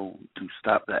how to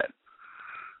stop that.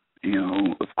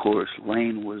 Of course,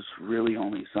 Lane was really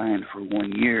only signed for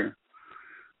 1 year.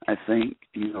 I think,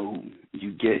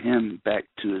 you get him back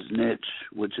to his niche,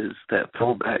 which is that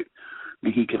fullback. I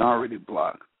mean, he can already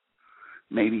block.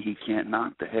 Maybe he can't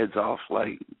knock the heads off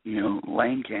like,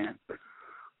 Lane can.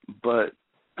 But,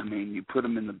 I mean, you put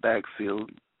him in the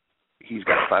backfield, he's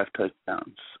got 5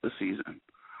 touchdowns a season.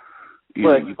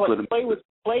 Clay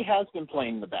has been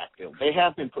playing in the backfield. They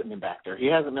have been putting him back there. He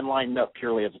hasn't been lined up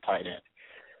purely as a tight end.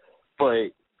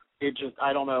 But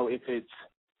I don't know if it's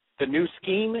the new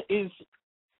scheme is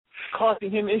causing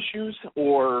him issues,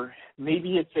 or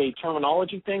maybe it's a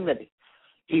terminology thing that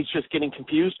he's just getting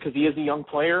confused because he is a young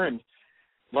player and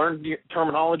learned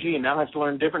terminology and now has to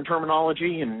learn different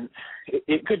terminology, and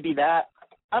it could be that.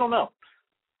 I don't know.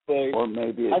 But or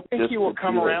maybe I think he will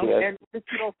come around, and this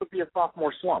could also be a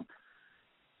sophomore slump.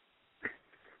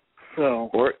 So,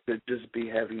 or it could just be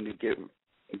having to get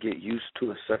used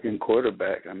to a second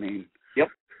quarterback. I mean,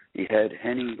 he had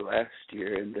Henny last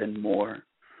year and then Moore.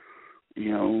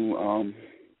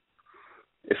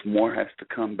 If Moore has to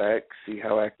come back, see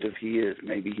how active he is.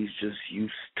 Maybe he's just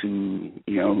used to,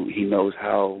 he knows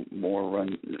how Moore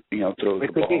throws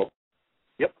the ball.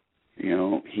 Yep.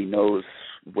 He knows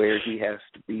where he has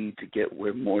to be to get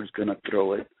where Moore's going to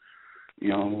throw it.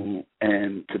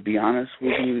 And to be honest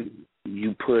with you,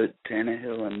 you put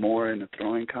Tannehill and Moore in a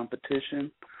throwing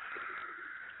competition,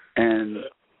 and,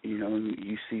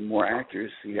 you see more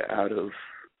accuracy out of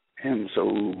him.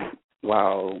 So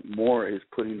while Moore is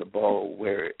putting the ball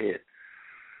where it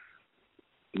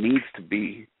needs to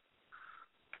be,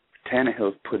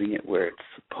 Tannehill's putting it where it's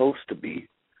supposed to be.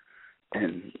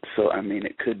 And so,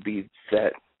 it could be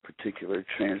that particular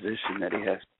transition that he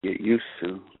has to get used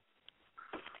to.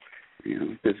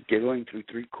 Because going through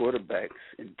 3 quarterbacks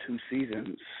in 2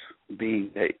 seasons,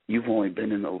 being that you've only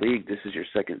been in the league, this is your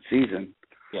 2nd season,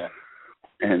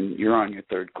 and you're on your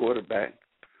 3rd quarterback,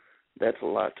 that's a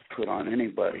lot to put on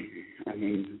anybody.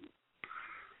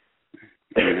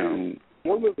 We're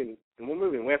moving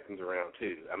weapons around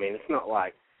too. It's not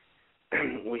like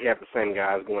we have the same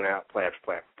guys going out play after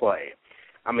play after play.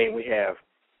 We have,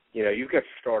 you've got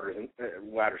your starters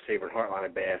and wide receiver and Hartline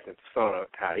at best, and Fasano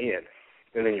at tight end,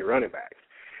 and then your running backs.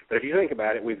 But if you think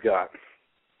about it, we've got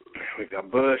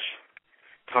Bush,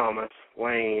 Thomas,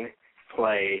 Wayne,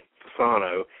 Clay,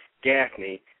 Fasano,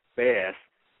 Gaffney, Best,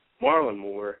 Marlon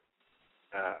Moore,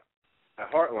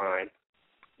 Hartline.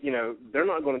 They're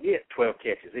not going to get 12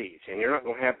 catches each, and you're not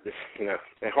going to have this, and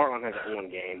Hartline has that one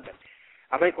game. But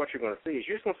I think what you're going to see is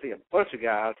you're just going to see a bunch of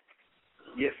guys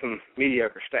get some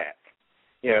mediocre stats.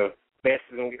 Best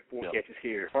is going to get 4 catches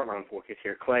here, Hartline 4 catches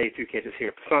here, Clay 2 catches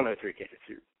here, Fasano 3 catches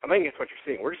here. I think that's what you're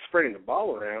seeing. We're just spreading the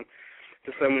ball around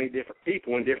to so many different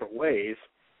people in different ways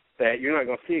that you're not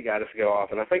going to see a guy just go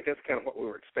off. And I think that's kind of what we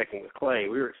were expecting with Clay.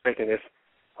 We were expecting this,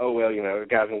 a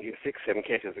guy's going to get 6, 7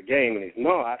 catches a game, and he's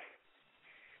not.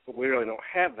 But we really don't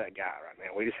have that guy right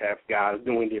now. We just have guys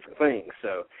doing different things.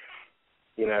 So,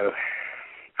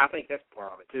 I think that's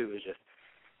part of it, too, is just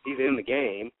he's in the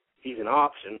game. He's an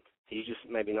option. He's just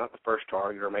maybe not the first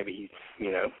target, or maybe he's,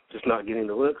 just not getting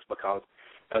the looks because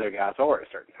other guys are at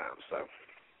certain times. So,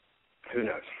 who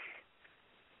knows?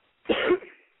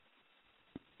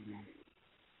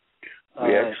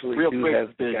 We actually do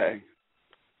have the guy.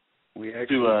 We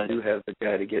actually do have the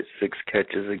guy to get 6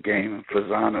 catches a game in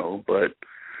Fasano, but,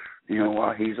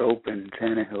 while he's open,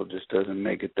 Tannehill just doesn't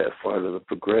make it that far to the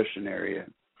progression area.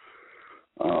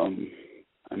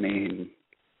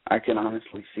 I can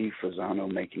honestly see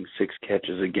Fasano making 6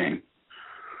 catches a game,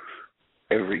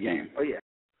 every game. Oh, yeah.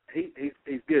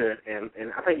 He's good, and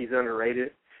I think he's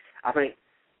underrated. I think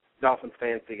Dolphins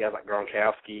fans see guys like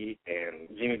Gronkowski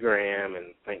and Jimmy Graham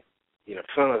and think,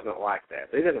 Fasano's not like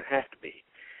that. But he doesn't have to be.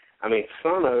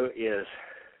 Fasano is,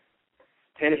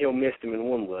 Tannehill missed him in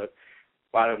one look,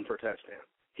 wide open for a touchdown.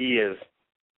 He is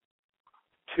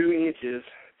 2 inches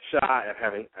shy of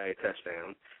having a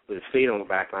touchdown with his feet on the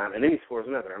back line, and then he scores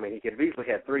another. He could have easily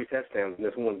had 3 touchdowns in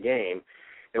this one game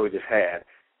that we just had.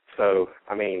 So,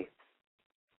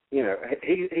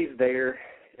 he's there,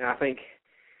 and I think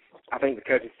the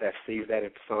coaching staff sees that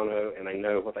in Fasano, and they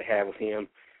know what they have with him.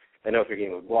 They know if they're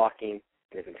getting with blocking,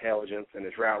 his intelligence, and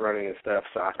his route running and stuff.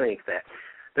 So I think that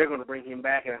they're going to bring him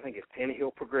back, and I think as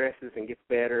Tannehill progresses and gets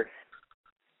better,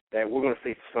 that we're going to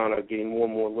see Fasano getting more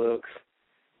and more looks,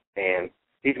 and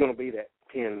he's going to be that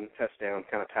 10 touchdown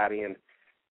kind of tight end,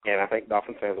 and I think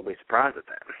Dolphins fans will be surprised at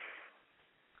that.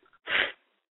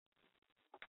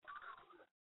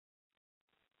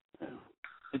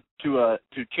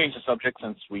 To change the subject,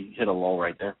 since we hit a lull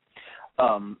right there,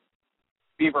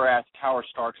 Beaver asked how are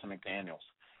Starks and McDaniels.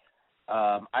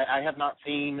 I have not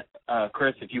seen,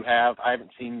 Chris, if you have, I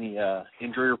haven't seen the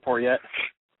injury report yet.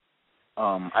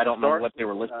 I don't know what they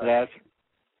were listed as.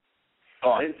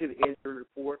 I didn't see the injury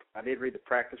report. I did read the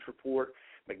practice report.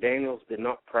 McDaniels did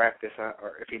not practice,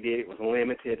 or if he did, it was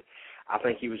limited. I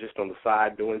think he was just on the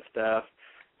side doing stuff.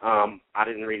 I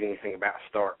didn't read anything about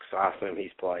Starks, so I assume he's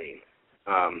playing.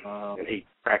 And he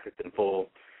practiced in full.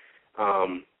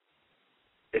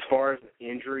 As far as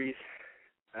injuries,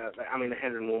 they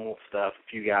had their normal stuff. A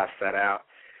few guys sat out.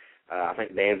 I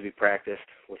think Dansby practiced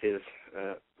with his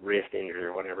wrist injury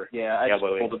or whatever. Yeah, I just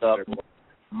pulled it up.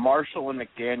 Marshall and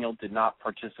McDaniel did not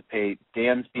participate.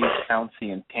 Dansby,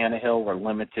 Pouncey, and Tannehill were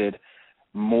limited.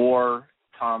 Moore,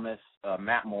 Thomas,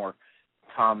 Matt Moore,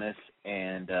 Thomas,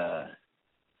 and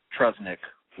Trusnick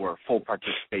were full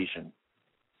participation.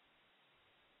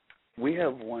 We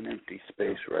have one empty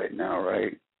space right now,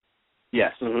 right?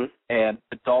 Yes. Mm-hmm. And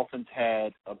the Dolphins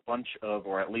had a bunch of,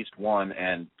 or at least one,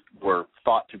 and were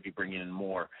thought to be bringing in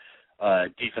more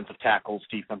defensive tackles,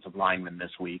 defensive linemen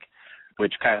this week,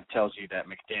 which kind of tells you that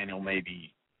McDaniel may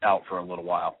be out for a little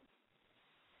while.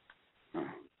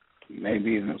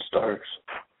 Maybe even Starks.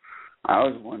 I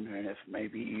was wondering if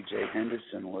maybe E.J.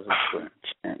 Henderson was a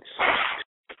chance.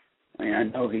 I mean, I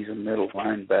know he's a middle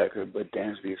linebacker, but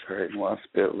Dansby's hurt, and while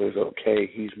Spittler's okay,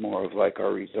 he's more of like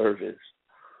our reservist.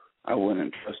 I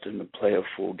wouldn't trust him to play a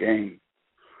full game,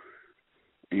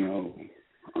 you know.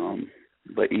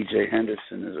 But E.J.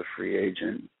 Henderson is a free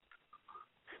agent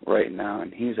right now,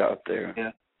 and he's out there.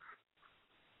 Yeah.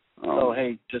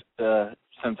 Hey, just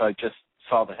since I just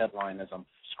saw the headline as I'm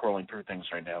scrolling through things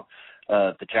right now,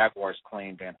 the Jaguars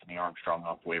claimed Anthony Armstrong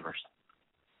off waivers.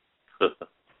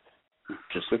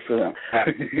 Just good for them.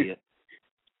 Happy to see it.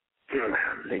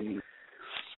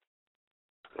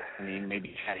 I mean,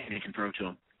 maybe he can throw to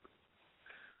him.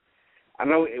 I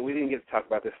know we didn't get to talk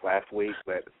about this last week,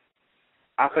 but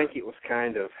I think it was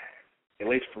kind of, at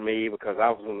least for me, because I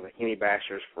was one of the Henny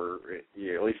bashers for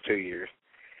at least 2 years,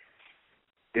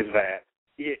 is that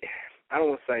I don't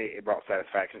want to say it brought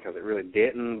satisfaction because it really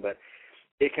didn't, but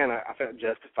it kind of, I felt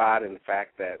justified in the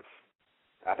fact that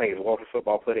I think as Walter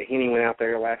Football put it, Henny went out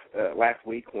there last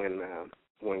week when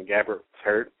Gabbert was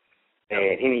hurt,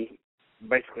 and Henny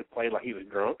basically played like he was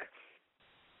drunk.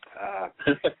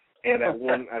 And that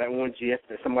one gif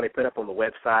that somebody put up on the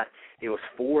website, it was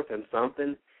 4th and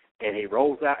something, and he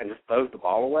rolls out and just throws the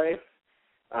ball away.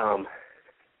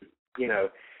 You know,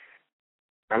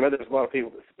 I know there's a lot of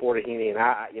people that supported Henny, and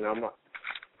I'm not,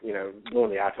 doing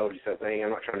the I told you so thing.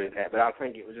 I'm not trying to do that, but I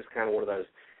think it was just kind of one of those,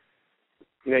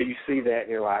 you see that and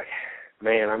you're like,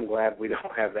 man, I'm glad we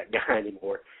don't have that guy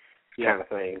anymore, kind of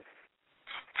thing.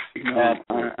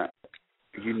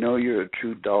 You're a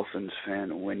true Dolphins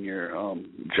fan when your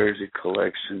jersey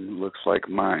collection looks like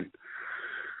mine.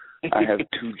 I have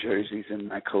 2 jerseys in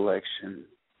my collection.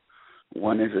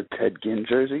 One is a Ted Ginn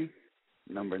jersey,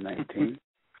 number 19,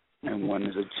 and one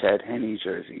is a Chad Henne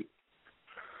jersey.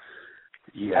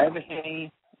 Yeah. I have a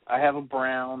Henne. I have a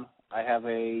Brown. I have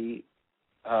a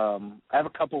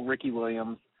couple Ricky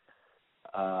Williams.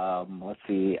 Let's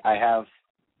see. I have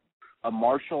a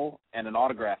Marshall and an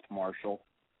autographed Marshall.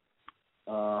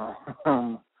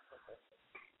 I'm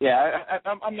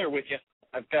there with you.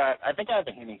 I think I have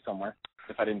a Henne somewhere,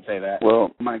 if I didn't say that.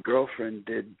 Well, my girlfriend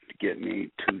did get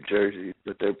me 2 jerseys,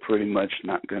 but they're pretty much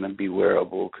not going to be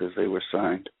wearable because they were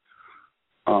signed.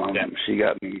 She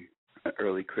got me an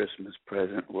early Christmas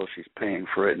present. Well, she's paying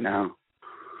for it now.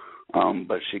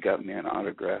 But she got me an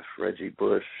autographed Reggie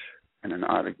Bush and an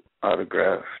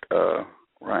autographed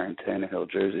Ryan Tannehill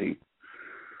jersey.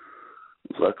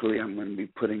 Luckily, I'm going to be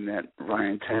putting that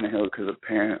Ryan Tannehill because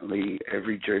apparently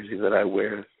every jersey that I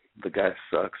wear, the guy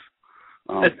sucks.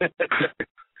 I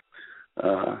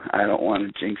don't want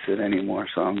to jinx it anymore,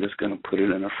 so I'm just going to put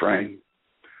it in a frame,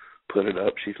 put it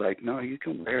up. She's like, no, you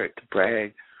can wear it to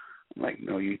brag. I'm like,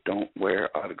 no, you don't wear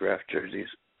autographed jerseys.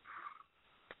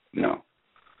 No.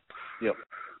 Yep.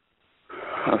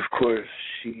 Of course,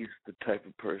 she's the type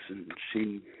of person,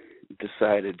 she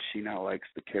decided she now likes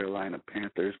the Carolina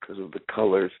Panthers because of the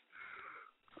colors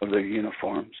of their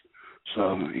uniforms.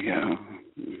 So, yeah.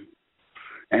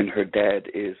 And her dad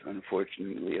is,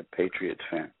 unfortunately, a Patriots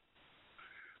fan.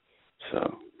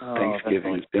 So,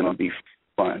 Thanksgiving's going to be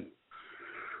fun.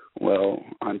 Well,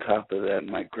 on top of that,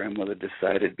 my grandmother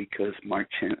decided because Mark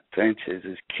Sanchez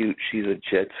is cute, she's a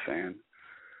Jets fan.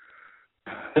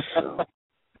 So,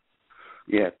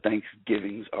 yeah,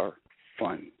 Thanksgivings are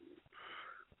fun.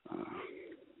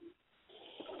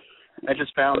 I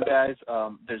just found, guys,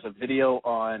 there's a video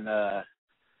on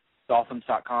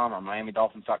Dolphins.com or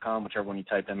MiamiDolphins.com, whichever one you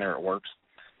type in there, it works,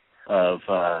 of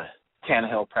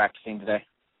Tannehill practicing today.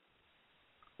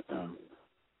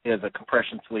 He has a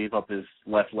compression sleeve up his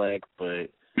left leg, but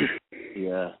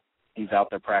he's out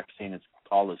there practicing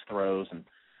all his throws and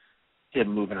him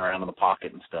moving around in the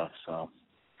pocket and stuff. So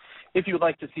if you would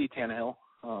like to see Tannehill,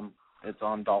 it's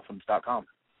on Dolphins.com.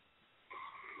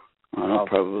 I'll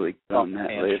probably go on that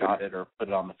later. Shot it or put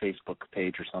it on the Facebook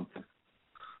page or something.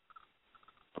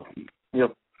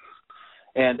 Yep.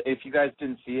 And if you guys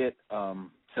didn't see it,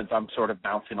 since I'm sort of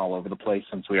bouncing all over the place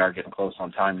since we are getting close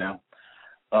on time now,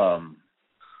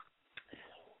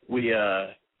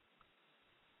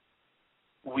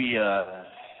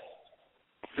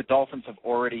 the Dolphins have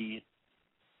already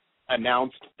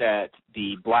announced that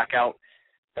the blackout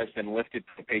has been lifted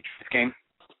for the Patriots game.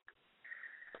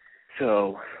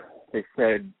 So they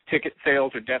said ticket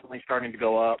sales are definitely starting to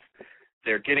go up.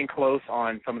 They're getting close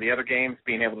on some of the other games,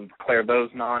 being able to declare those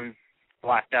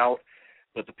non-blacked out.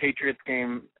 But the Patriots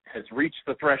game has reached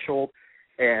the threshold,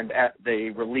 and they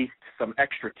released some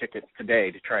extra tickets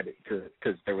today to try to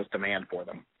because there was demand for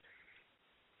them.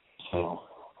 So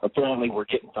apparently we're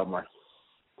getting somewhere.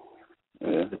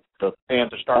 Yeah. The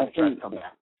fans are starting to come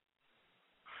back.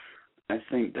 I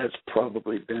think that's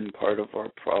probably been part of our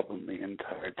problem the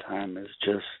entire time, is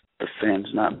just the fans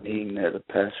not being there the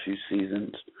past few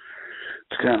seasons,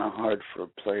 it's kind of hard for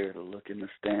a player to look in the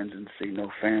stands and see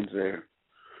no fans there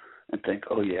and think,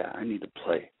 oh, yeah, I need to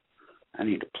play. I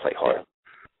need to play hard.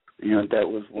 You know, that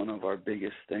was one of our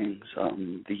biggest things.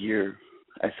 The year,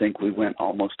 I think we went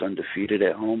almost undefeated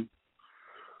at home.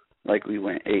 Like we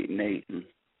went 8-8, and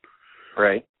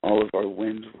right. all of our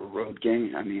wins were home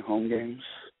games.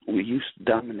 We used to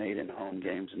dominate in home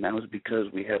games, and that was because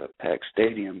we had a packed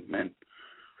stadium, and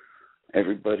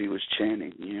everybody was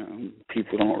chanting. You know,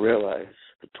 people don't realize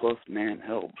the 12th man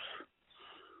helps.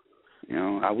 You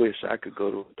know, I wish I could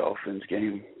go to a Dolphins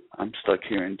game. I'm stuck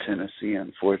here in Tennessee,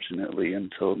 unfortunately,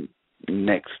 until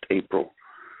next April.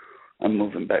 I'm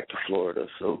moving back to Florida,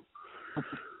 so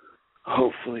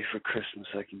hopefully for Christmas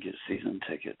I can get season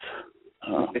tickets.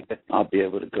 I'll be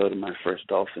able to go to my first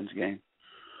Dolphins game.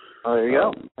 Oh, there you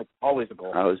go. That's always a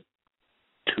goal. I was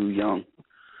too young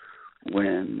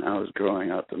when I was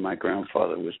growing up, and my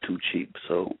grandfather was too cheap,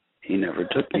 so he never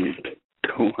took me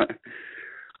to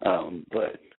one.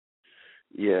 But,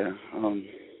 yeah,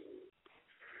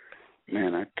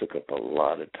 man, I took up a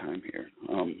lot of time here.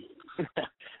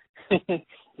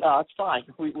 No, it's fine.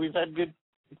 We've had good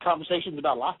conversations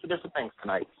about lots of different things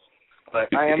tonight. But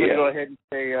I am going to go ahead and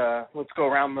say let's go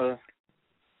around the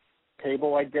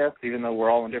table, I guess, even though we're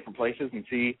all in different places, and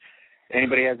see if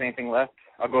anybody has anything left.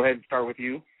 I'll go ahead and start with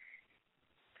you.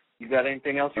 You got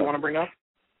anything else you want to bring up?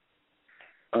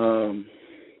 Can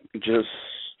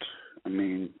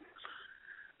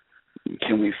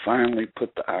we finally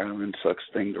put the Ireland sucks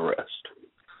thing to rest?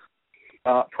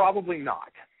 Probably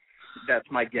not. That's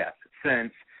my guess.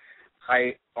 Since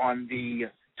on the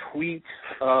tweet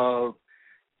of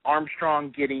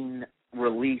Armstrong getting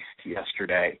released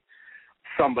yesterday,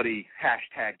 somebody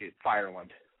hashtagged it Fireland.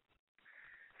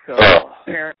 So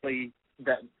apparently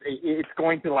that it's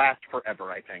going to last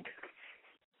forever, I think.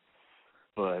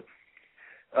 But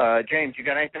James, you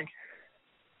got anything?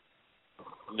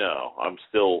 No, I'm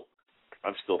still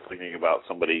thinking about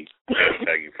somebody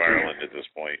hashtagging Fireland at this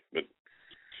point, but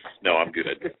no, I'm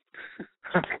good.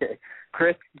 Okay.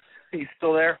 Chris, you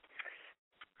still there?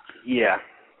 Yeah.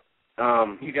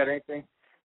 You got anything?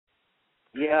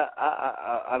 Yeah,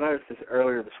 I noticed this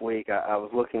earlier this week. I was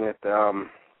looking at the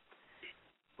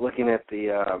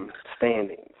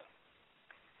standings.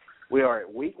 We are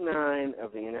at week 9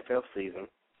 of the NFL season.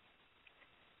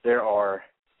 There are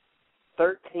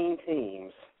 13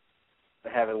 teams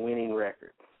that have a winning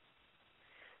record.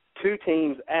 2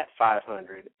 teams at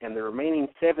 500, and the remaining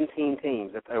 17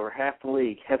 teams, that's over half the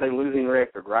league, has a losing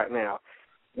record right now,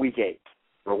 week 8,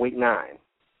 or week 9.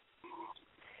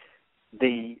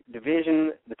 The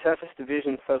toughest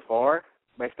division so far,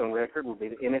 based on record, would be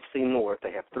the NFC North.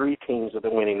 They have 3 teams with a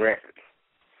winning record.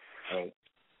 Right.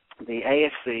 The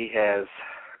AFC has,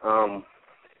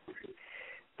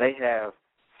 they have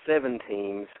 7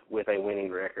 teams with a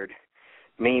winning record,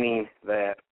 meaning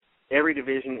that every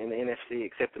division in the NFC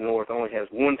except the North only has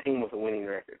 1 team with a winning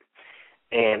record.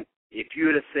 And if you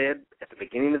had said at the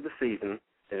beginning of the season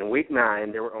that in week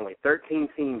 9 there were only 13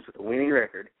 teams with a winning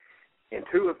record, and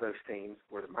 2 of those teams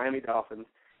were the Miami Dolphins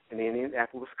and the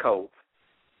Indianapolis Colts,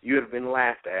 you would have been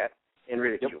laughed at and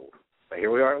ridiculed. Yep. But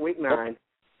here we are at week 9,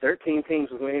 13 teams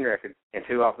with a winning record, and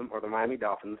 2 of them are the Miami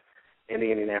Dolphins and the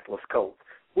Indianapolis Colts,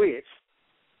 which,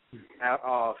 out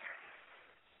of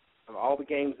all the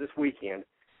games this weekend,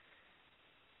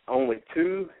 only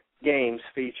 2 games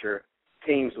feature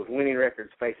teams with winning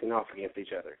records facing off against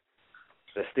each other.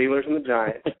 The Steelers and the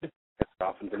Giants, the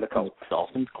Dolphins and the Colts.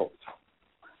 Dolphins, Colts.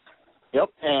 Yep,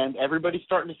 and everybody's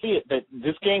starting to see it, that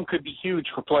this game could be huge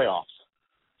for playoffs.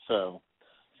 So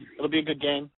it'll be a good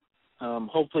game.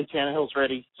 Hopefully Tannehill's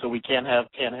ready so we can have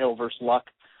Tannehill versus Luck.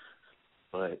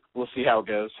 But we'll see how it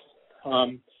goes.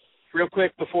 Real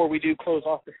quick, before we do close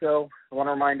off the show, I want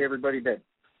to remind everybody that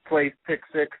plays Pick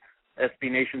 6,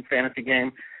 SB Nation's fantasy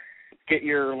game. Get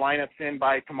your lineups in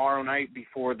by tomorrow night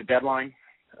before the deadline,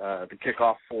 the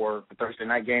kickoff for the Thursday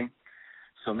night game.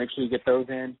 So make sure you get those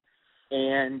in.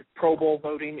 And Pro Bowl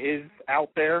voting is out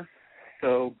there,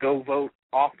 so go vote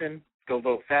often, go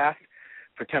vote fast.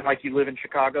 Pretend like you live in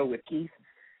Chicago with Keith,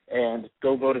 and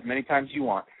go vote as many times as you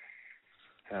want.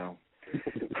 So.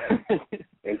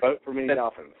 And vote for many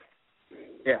Dolphins.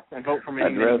 Yeah, and vote for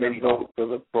many. I'd rather many vote for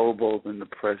the Pro Bowl than the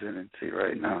presidency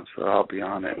right now, so I'll be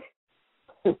on it.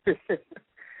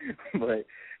 But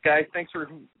guys, thanks for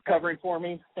covering for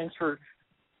me. Thanks for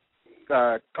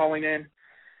calling in.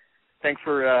 Thanks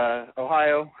for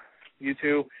Ohio, you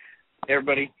too.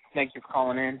 Everybody, thank you for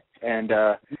calling in. And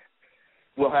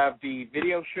we'll have the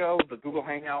video show, the Google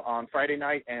Hangout, on Friday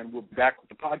night, and we'll be back with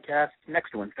the podcast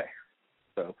next Wednesday.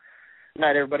 So, good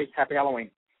night, everybody. Happy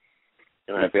Halloween.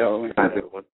 All right. Happy Halloween. Bye,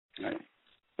 everyone. All right.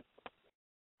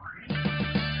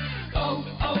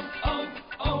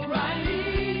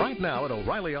 Right now at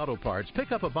O'Reilly Auto Parts,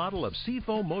 pick up a bottle of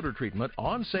Seafoam Motor Treatment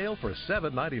on sale for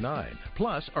 $7.99.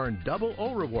 Plus, earn double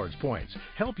O Rewards points.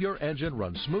 Help your engine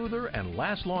run smoother and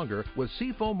last longer with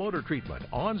Seafoam Motor Treatment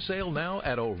on sale now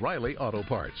at O'Reilly Auto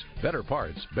Parts. Better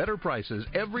parts, better prices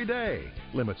every day.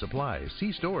 Limits apply.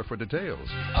 See store for details.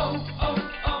 O'Reilly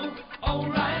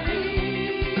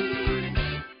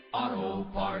Auto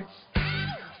Parts.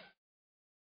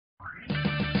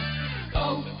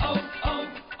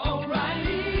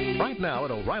 O'Reilly. Right now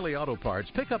at O'Reilly Auto Parts,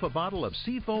 pick up a bottle of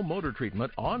Seafoam Motor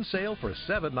Treatment on sale for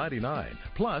 $7.99.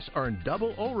 Plus, earn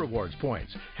double O Rewards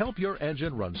points. Help your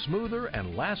engine run smoother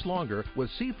and last longer with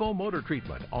Seafoam Motor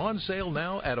Treatment on sale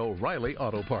now at O'Reilly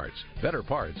Auto Parts. Better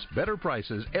parts, better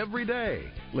prices every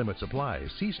day. Limits apply.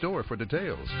 See store for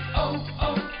details.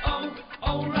 O'Reilly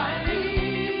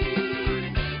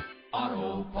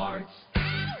Auto Parts.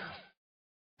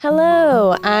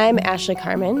 Hello, I'm Ashley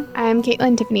Carmen. I'm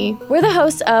Caitlin Tiffany. We're the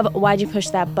hosts of Why'd You Push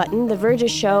That Button, the Verge's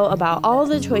show about all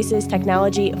the choices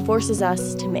technology forces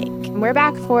us to make. We're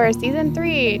back for season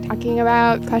 3, talking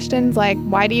about questions like,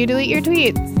 why do you delete your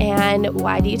tweets? And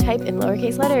why do you type in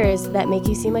lowercase letters that make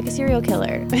you seem like a serial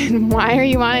killer? And why are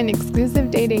you on an exclusive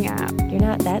dating app? You're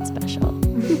not that special.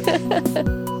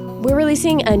 We're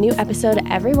releasing a new episode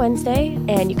every Wednesday,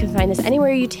 and you can find us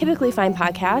anywhere you typically find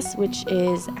podcasts, which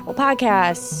is Apple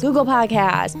Podcasts, Google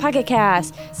Podcasts, Pocket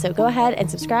Casts. So go ahead and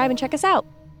subscribe and check us out.